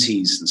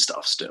 20s and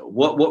stuff still.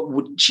 What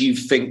would you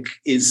think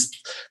is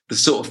the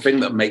sort of thing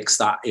that makes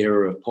that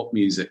era of pop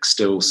music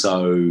still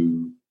so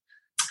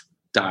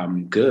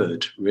damn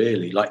good,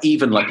 really? Like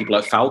even like people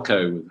like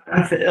Falco.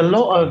 A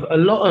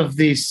lot of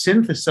these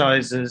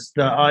synthesizers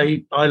that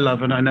I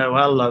love, and I know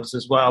Al loves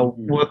as well,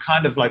 were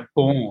kind of like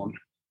born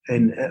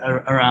in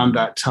around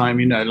that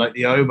time, you know, like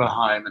the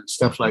Oberheim and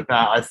stuff like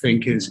that. I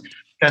think has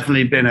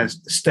definitely been a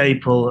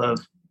staple of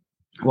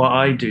what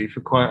I do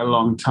for quite a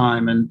long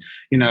time, and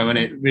you know, and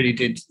it really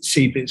did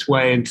seep its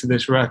way into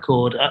this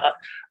record.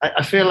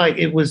 I feel like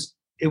it was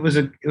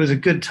a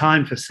good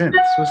time for synths,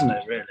 wasn't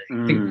it?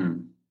 Really.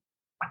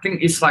 I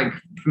think it's like,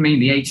 for me,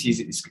 the 80s,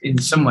 it's in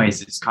some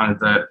ways it's kind of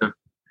the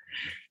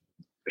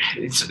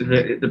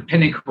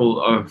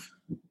pinnacle of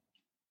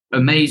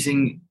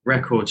amazing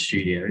record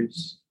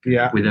studios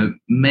with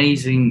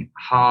amazing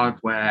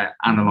hardware,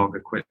 analog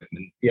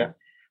equipment,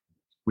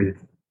 with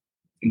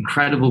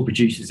incredible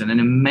producers and an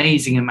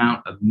amazing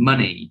amount of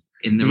money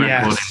in the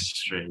record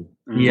industry. industry,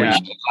 Yeah.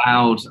 which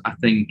allowed, I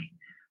think,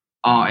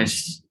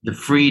 artists the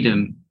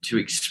freedom to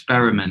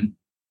experiment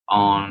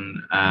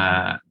on,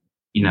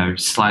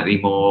 slightly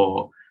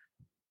more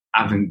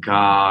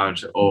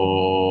avant-garde,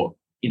 or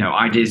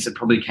ideas that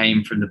probably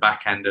came from the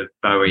back end of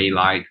Bowie,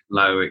 like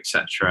Low,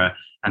 etc.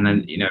 And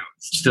then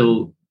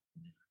still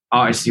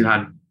artists who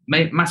had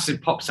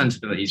massive pop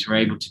sensibilities were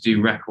able to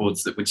do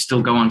records that would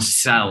still go on to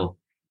sell,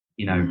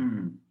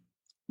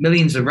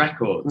 millions of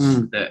records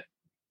that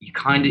you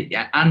kind of,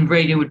 and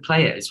radio would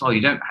play it as well.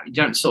 You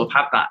don't sort of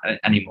have that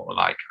anymore.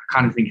 Like, I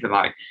kind of think of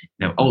like,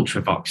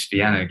 Ultravox,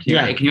 Vienna.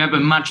 Can you ever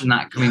imagine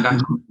that coming back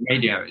on the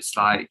radio? It's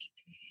like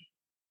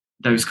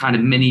those kind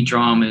of mini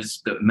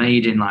dramas that were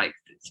made in like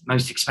the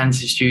most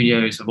expensive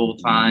studios of all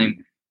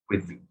time,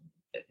 with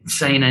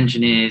insane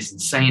engineers,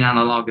 insane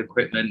analog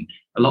equipment,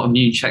 a lot of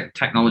new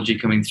technology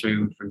coming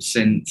through from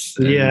synths.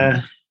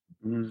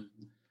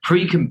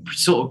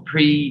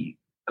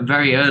 A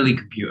very early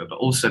computer, but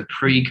also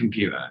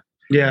pre-computer.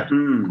 Yeah.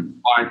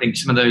 I think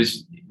some of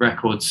those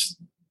records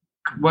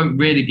won't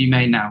really be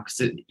made now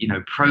because,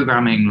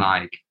 programming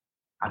like,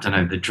 I don't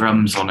know, the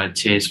drums on a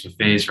Tears for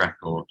Fears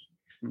record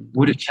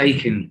would have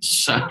taken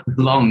so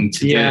long to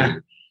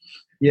do.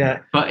 Yeah.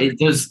 But it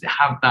does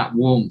have that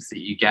warmth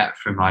that you get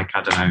from, like,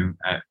 I don't know,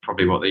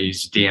 probably what they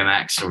use,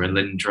 DMX or a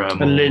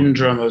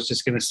Lindrum. I was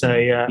just going to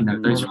say, yeah.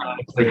 Those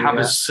they have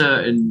a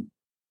certain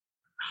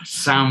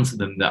sound to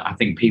them that I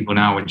think people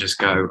now would just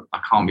go,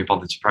 I can't be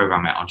bothered to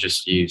program it, I'll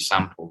just use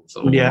samples.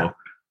 And the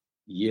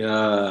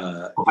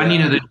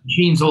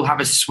machines all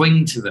have a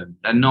swing to them.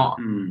 They're not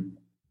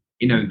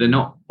they're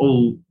not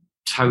all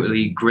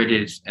totally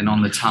gridded and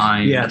on the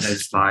time.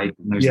 There's like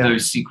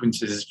those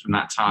sequences from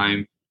that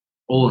time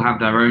all have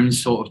their own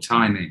sort of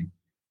timing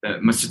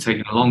that must have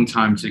taken a long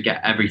time to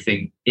get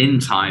everything in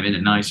time in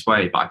a nice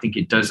way, but I think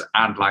it does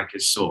add like a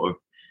sort of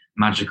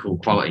magical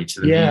quality to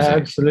the music. Yeah,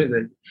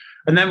 absolutely.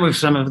 And then with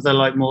some of the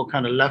like more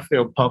kind of left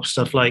field pop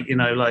stuff, like,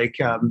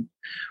 what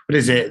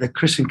is it? The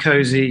Chris and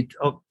Cozy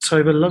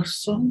October Love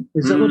Song?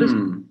 Is that what it is?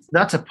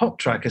 That's a pop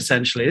track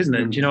essentially, isn't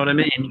it? Do you know what I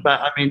mean?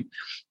 But I mean,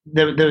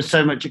 there was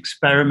so much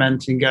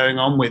experimenting going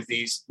on with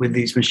these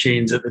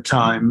machines at the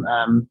time.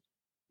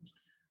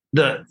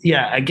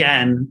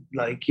 Again,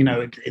 like,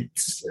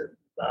 it's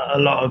a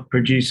lot of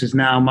producers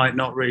now might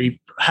not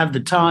really have the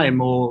time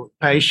or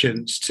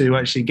patience to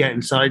actually get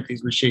inside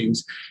these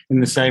machines in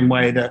the same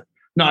way that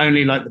not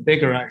only like the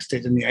bigger acts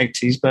did in the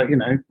 80s, but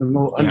the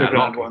more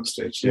underground ones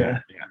did.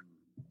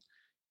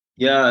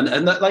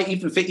 And that, like,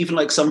 even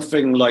like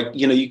something like,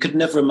 you could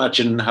never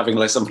imagine having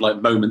like something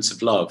like Moments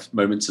of Love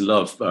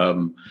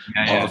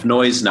of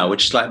Noise now,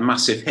 which is like a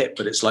massive hit,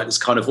 but it's like this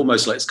kind of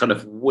almost like it's kind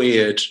of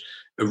weird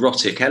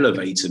erotic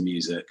elevator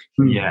music.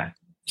 Yeah,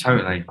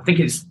 totally. I think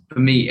it's, for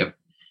me,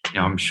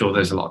 I'm sure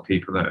there's a lot of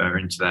people that are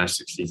into their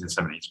 60s and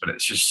 70s, but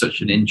it's just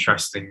such an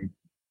interesting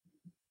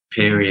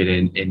period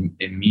in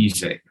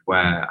music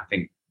where I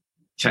think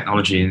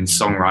technology and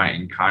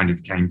songwriting kind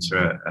of came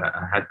to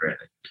a head, really.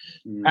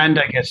 And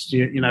I guess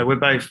we were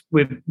both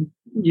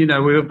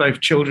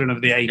children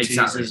of the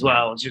 80s as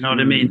well. Do you know what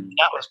I mean?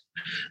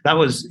 That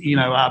was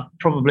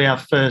probably our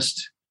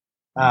first.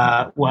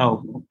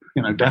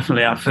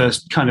 Definitely our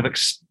first kind of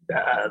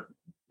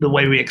the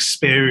way we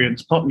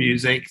experience pop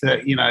music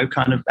that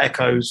kind of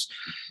echoes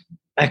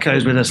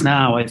with us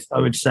now. I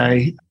would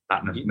say.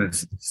 That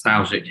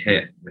nostalgic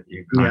hit that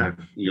you kind of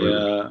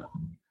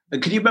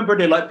And can you remember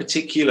any like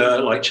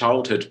particular like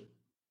childhood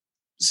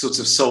sorts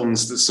of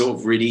songs that sort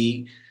of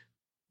really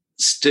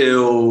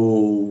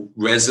still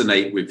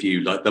resonate with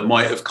you, like that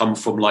might have come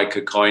from like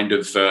a kind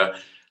of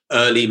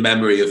early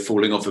memory of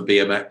falling off a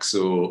BMX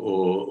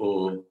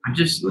or I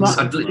just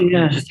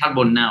had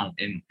one now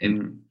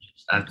in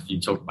as you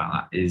talk about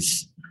that,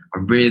 is I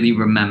really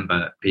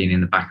remember being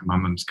in the back of my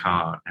mum's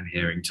car and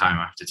hearing Time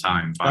After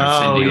Time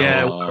by Cindy.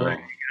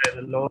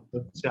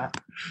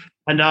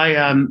 And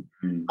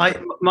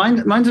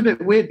mine's a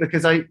bit weird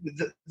because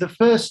the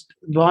first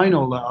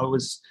vinyl that I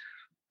was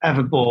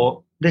ever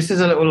bought, this is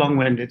a little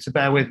long-winded, so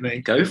bear with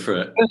me. Go for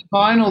it. The first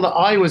vinyl that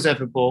I was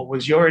ever bought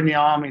was You're in the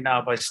Army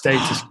Now by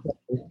Status Quo.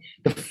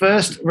 The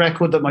first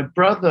record that my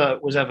brother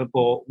was ever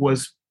bought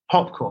was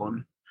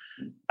Popcorn,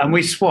 and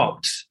we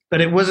swapped,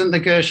 but it wasn't the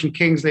Gershon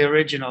Kingsley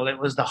original, it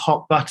was the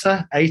Hot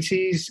Butter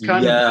 80s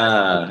kind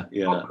of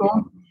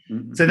Popcorn.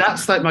 So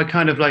that's like my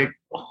kind of like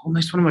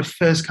almost one of my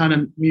first kind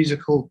of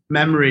musical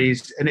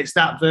memories, and it's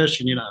that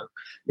version,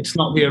 it's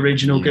not the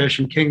original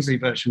Gershon Kingsley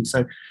version.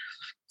 So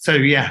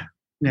yeah.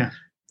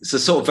 It's a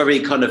sort of very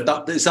kind of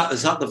that is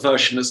that the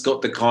version that's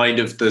got the kind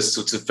of the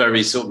sort of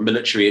very sort of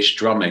military-ish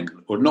drumming,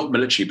 or not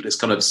military, but it's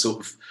kind of sort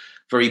of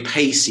very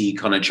pacey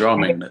kind of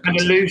drumming. Kind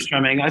of loose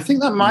drumming. I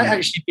think that might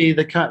actually be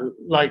the kind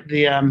like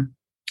the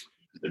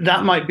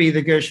that might be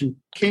the Gershon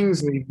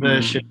Kingsley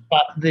version,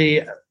 but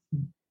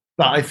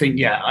I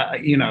think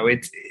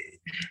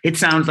it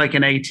sounds like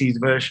an 80s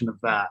version of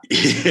that.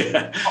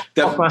 Yeah.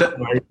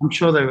 I'm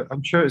sure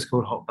it was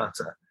called Hot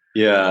Butter.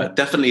 Yeah,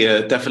 definitely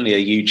a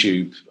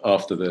YouTube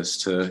after this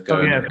to go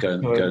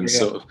and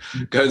sort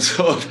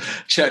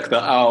of check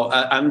that out.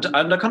 And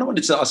I kind of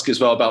wanted to ask as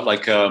well about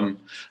like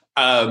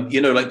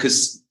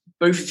because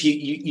both of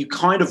you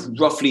kind of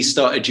roughly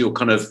started your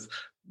kind of,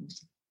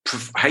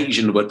 I hate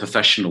using the word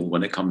professional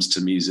when it comes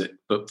to music,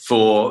 but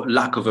for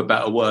lack of a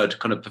better word,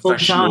 kind of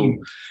professional. Full-time.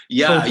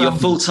 Yeah, you're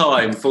full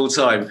time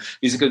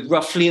music,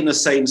 roughly in the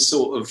same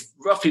sort of,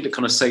 roughly the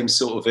kind of same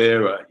sort of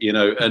era,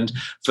 And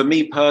for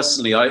me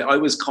personally, I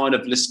was kind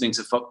of listening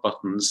to Fuck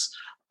Buttons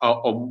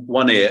on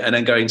one ear and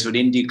then going to an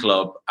indie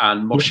club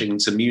and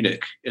moshing to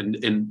Munich in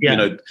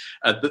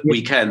at the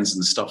weekends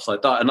and stuff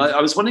like that. And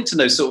I was wanting to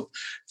know, sort of,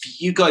 for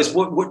you guys,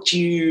 what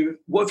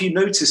have you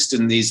noticed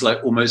in these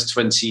like almost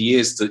 20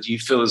 years that you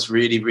feel has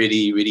really,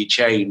 really, really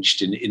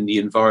changed in the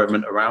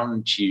environment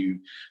around you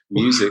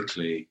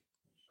musically?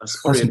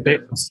 That's a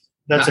biggie.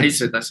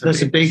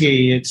 It's a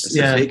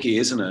biggie,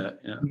 isn't it?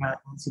 Yeah,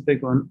 it's a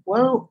big one.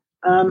 Well,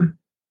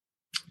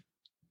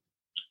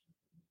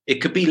 it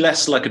could be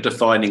less like a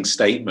defining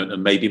statement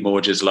and maybe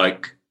more just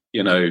like,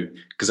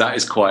 because that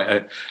is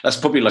that's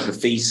probably like a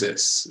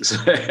thesis.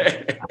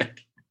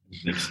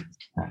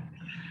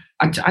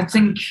 I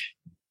think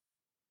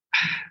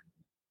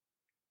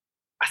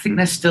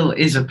there still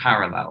is a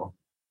parallel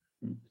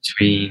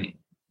between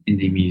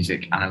indie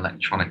music and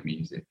electronic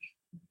music,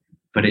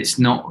 but it's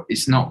not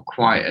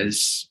quite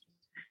as,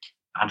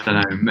 I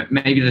don't know,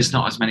 maybe there's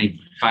not as many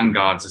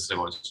vanguards as there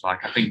was.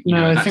 Like, I think,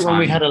 I think when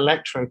we had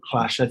Electro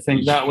Clash, I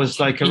think that was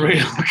like a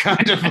real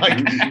kind of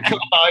like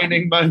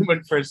combining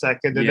moment for a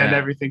second, and then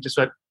everything just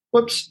went,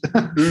 whoops.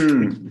 But,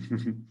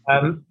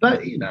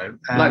 like,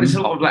 there's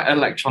a lot of like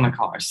electronic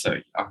artists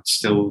that I would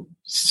still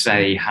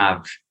say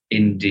have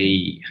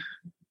indie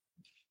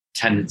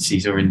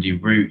tendencies or indie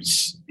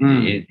roots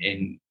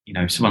in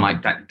someone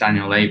like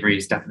Daniel Avery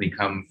has definitely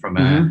come from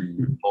a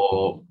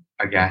more,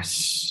 I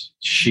guess,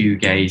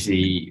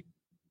 shoegazy,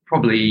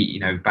 probably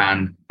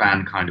band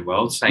kind of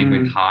world. Same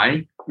with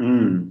High.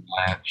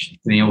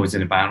 Neil was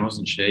in a band,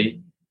 wasn't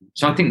she?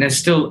 So I think there's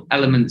still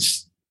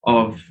elements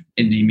of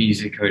indie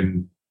music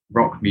and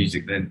rock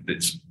music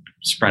that's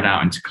spread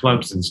out into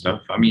clubs and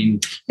stuff. I mean,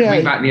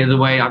 coming back the other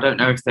way, I don't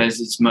know if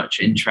there's as much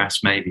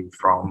interest maybe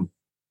from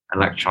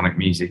electronic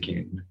music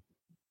in,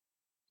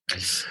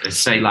 as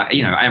say, like,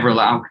 Avril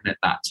Lavigne at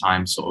that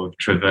time sort of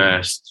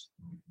traversed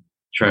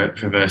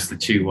the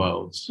two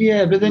worlds.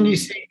 Yeah, but then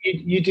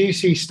you do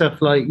see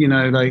stuff like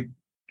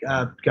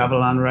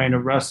Gavilan Rain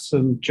of Rust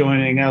and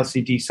joining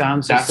LCD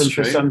Sound System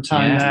for some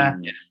time there,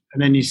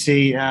 and then you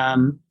see.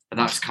 But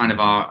that's kind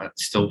of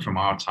still from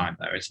our time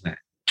there, isn't it?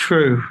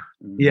 True.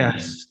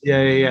 Yes.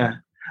 Yeah.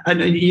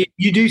 And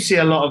you do see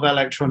a lot of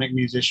electronic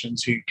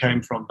musicians who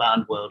came from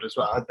band world as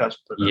well. That's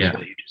what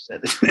you just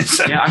said.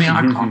 So, I mean,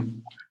 I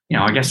can't.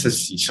 I guess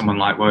as someone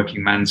like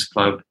Working Men's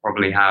Club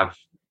probably have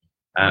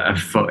a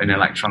foot in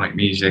electronic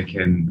music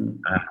and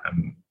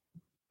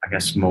I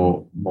guess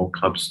more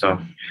club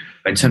stuff.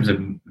 But in terms of,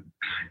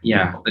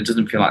 it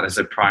doesn't feel like there's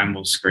a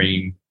Primal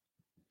Scream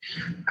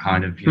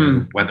kind of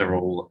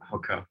Weatherall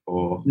hookup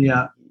or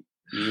Well,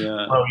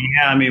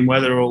 I mean,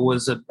 Weatherall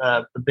was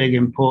a big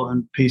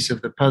important piece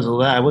of the puzzle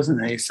there,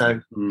 wasn't he?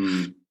 So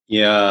but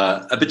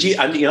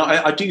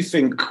I do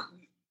think,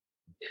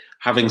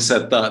 having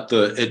said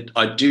that,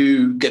 I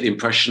do get the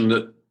impression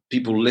that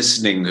people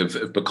listening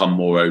have become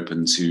more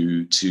open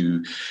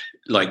to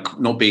like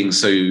not being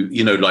so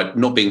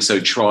not being so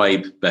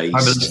tribe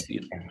based.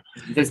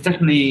 There's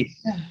definitely,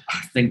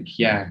 I think,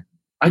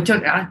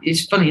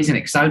 it's funny, isn't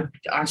it? Because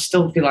I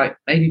still feel like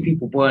maybe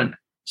people weren't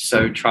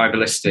so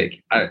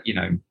tribalistic,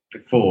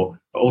 before,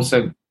 but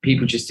also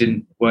people just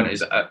weren't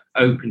as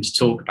open to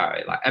talk about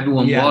it. Like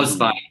everyone was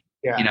like,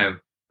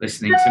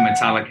 listening to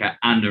Metallica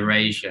and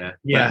Erasure.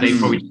 Yeah, they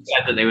probably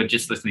said that they were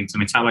just listening to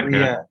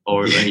Metallica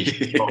or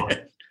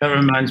Erasure. That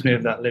reminds me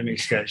of that Lemmy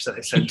sketch that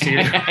I sent to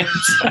you.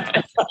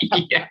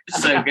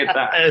 So good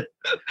that.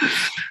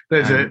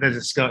 There's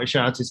a Scottish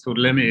artist called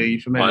Lemmy. Are you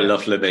familiar? I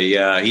love Lemmy.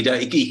 Yeah,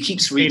 he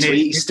keeps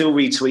he still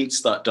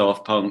retweets that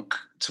Daft Punk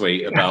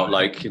tweet about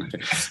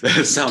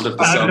the sound of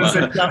the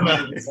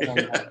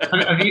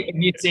summer. Have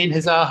you seen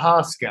his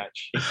Aha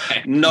sketch?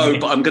 No,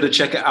 but I'm going to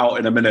check it out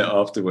in a minute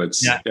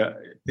afterwards. Yeah.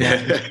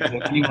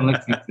 Anyone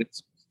listening to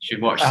this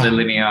should watch the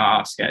Lemmy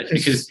Aha sketch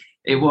because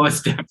it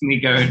was definitely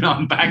going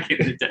on back in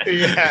the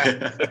day.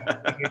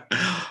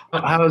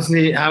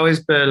 How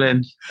is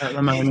Berlin at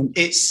the moment?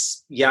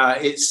 It's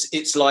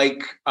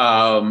like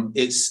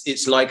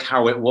it's like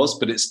how it was,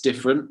 but it's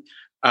different.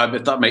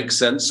 If that makes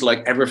sense,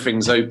 like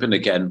everything's open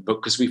again, but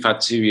because we've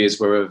had 2 years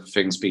where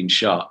everything's been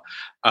shut,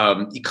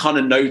 you kind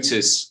of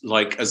notice,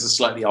 like as a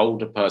slightly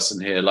older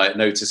person here, like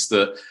notice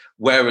that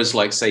whereas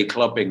like say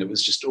clubbing, it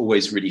was just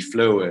always really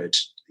fluid.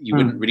 You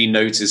wouldn't really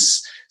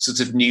notice sort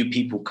of new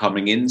people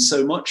coming in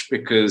so much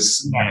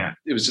because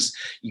it was just,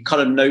 you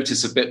kind of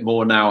notice a bit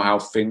more now how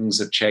things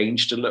have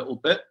changed a little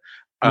bit.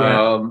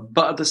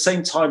 But at the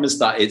same time as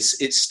that,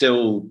 it's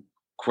still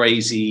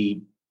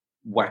crazy,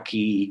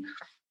 wacky,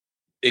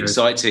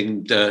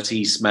 exciting,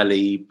 dirty,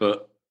 smelly,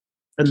 but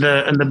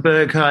And the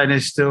Berghain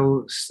is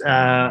still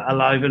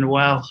alive and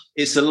well.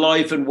 It's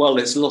alive and well.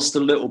 It's lost a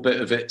little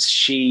bit of its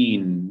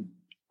sheen.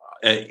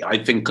 I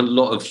think a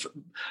lot of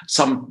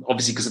some,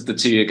 obviously because of the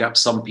 2-year gap,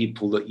 some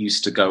people that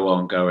used to go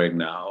aren't going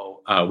now,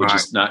 which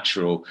is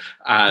natural.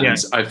 And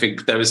I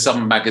think there was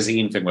some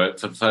magazine thing where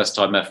for the first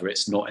time ever,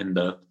 it's not in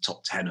the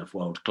top 10 of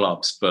world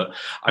clubs. But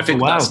I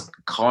think that's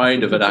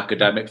kind of an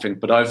academic thing.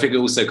 But I think it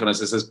also kind of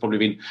says there's probably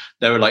been,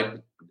 there are like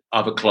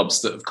other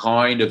clubs that have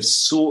kind of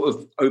sort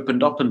of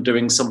opened up and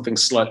doing something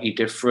slightly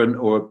different,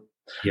 or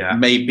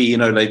maybe, you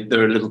know,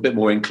 they're a little bit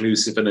more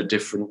inclusive in a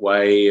different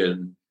way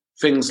and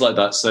things like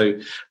that. So,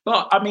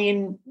 but I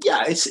mean,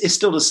 yeah, it's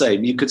still the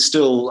same. You could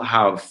still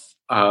have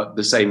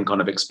the same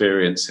kind of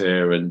experience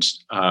here and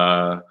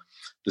the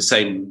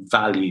same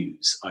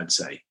values, I'd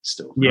say,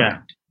 still. Yeah.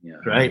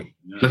 Great.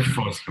 Yeah. Looking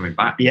forward to coming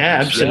back. Yeah,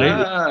 absolutely.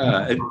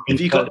 Yeah.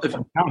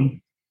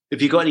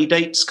 Have you got any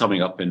dates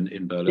coming up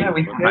in Berlin? Yeah,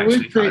 we have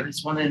actually got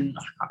this one in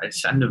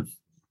it's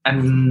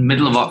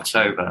middle of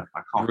October.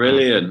 I can't.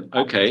 Brilliant. Remember.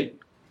 Okay.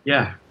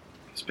 Yeah,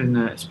 it's been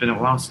a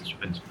while since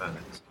we've been to Berlin.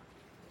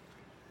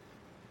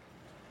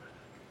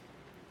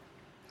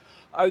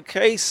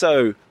 Okay,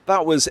 so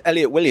that was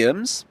Elliot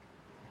Williams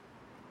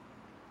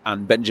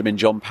and Benjamin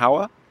John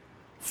Power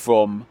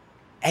from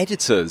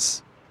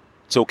Editors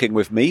talking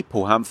with me,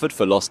 Paul Hamford,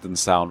 for Lost and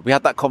Sound. We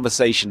had that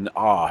conversation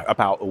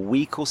about a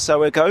week or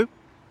so ago.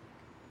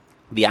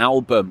 The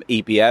album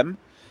EBM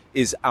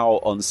is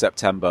out on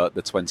September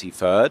the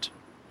 23rd.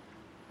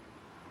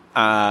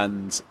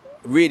 And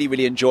really,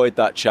 really enjoyed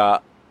that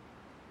chat.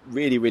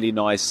 Really, really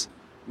nice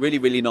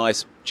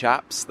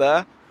chaps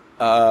there.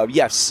 So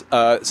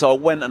I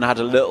went and had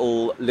a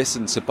little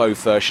listen to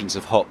both versions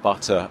of Hot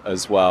Butter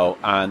as well,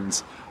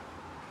 and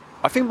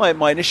I think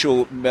my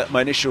initial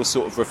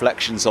sort of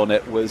reflections on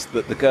it was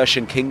that the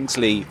Gershon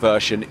Kingsley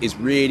version is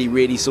really,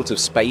 really sort of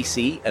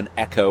spacey and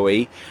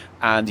echoey,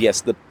 and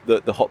yes, the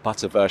Hot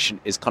Butter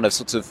version is kind of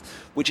sort of,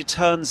 which it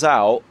turns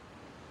out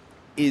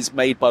is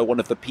made by one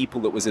of the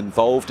people that was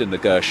involved in the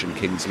Gershon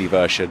Kingsley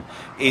version,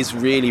 is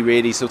really,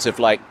 really sort of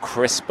like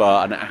crisper,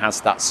 and it has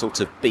that sort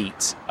of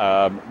beat,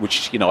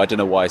 which, you know, I don't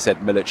know why I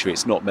said military.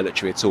 It's not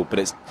military at all, but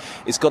it's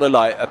got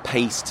a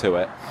pace to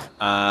it.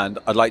 And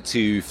I'd like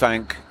to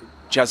thank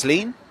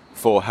Jasleen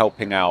for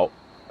helping out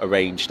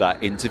arrange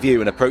that interview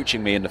and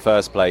approaching me in the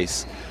first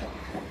place.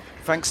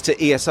 Thanks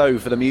to ESO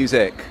for the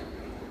music.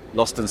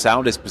 Lost and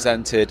Sound is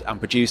presented and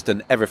produced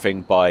and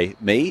everything by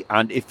me.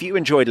 And if you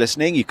enjoyed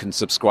listening, you can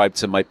subscribe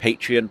to my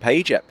Patreon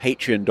page at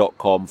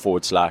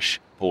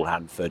patreon.com/Paul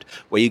Hanford,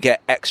 where you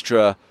get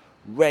extra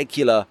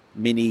regular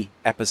mini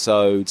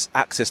episodes,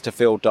 access to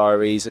field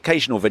diaries,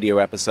 occasional video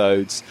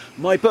episodes.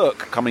 My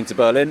book, Coming to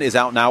Berlin, is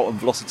out now on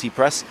Velocity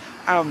Press.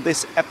 And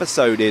this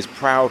episode is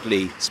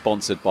proudly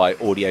sponsored by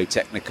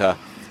Audio-Technica,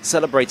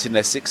 celebrating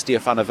their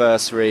 60th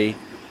anniversary.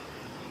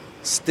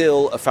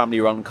 Still a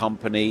family-run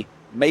company.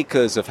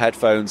 Makers of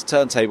headphones,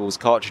 turntables,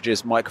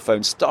 cartridges,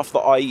 microphones, stuff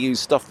that I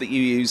use, stuff that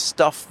you use,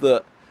 stuff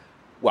that,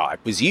 well, I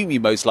presume you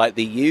most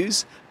likely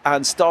use,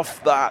 and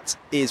stuff that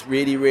is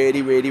really,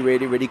 really, really,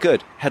 really, really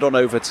good. Head on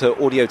over to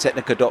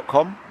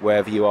audiotechnica.com,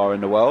 wherever you are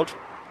in the world.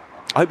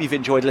 I hope you've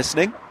enjoyed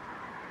listening.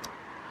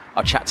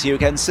 I'll chat to you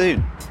again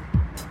soon.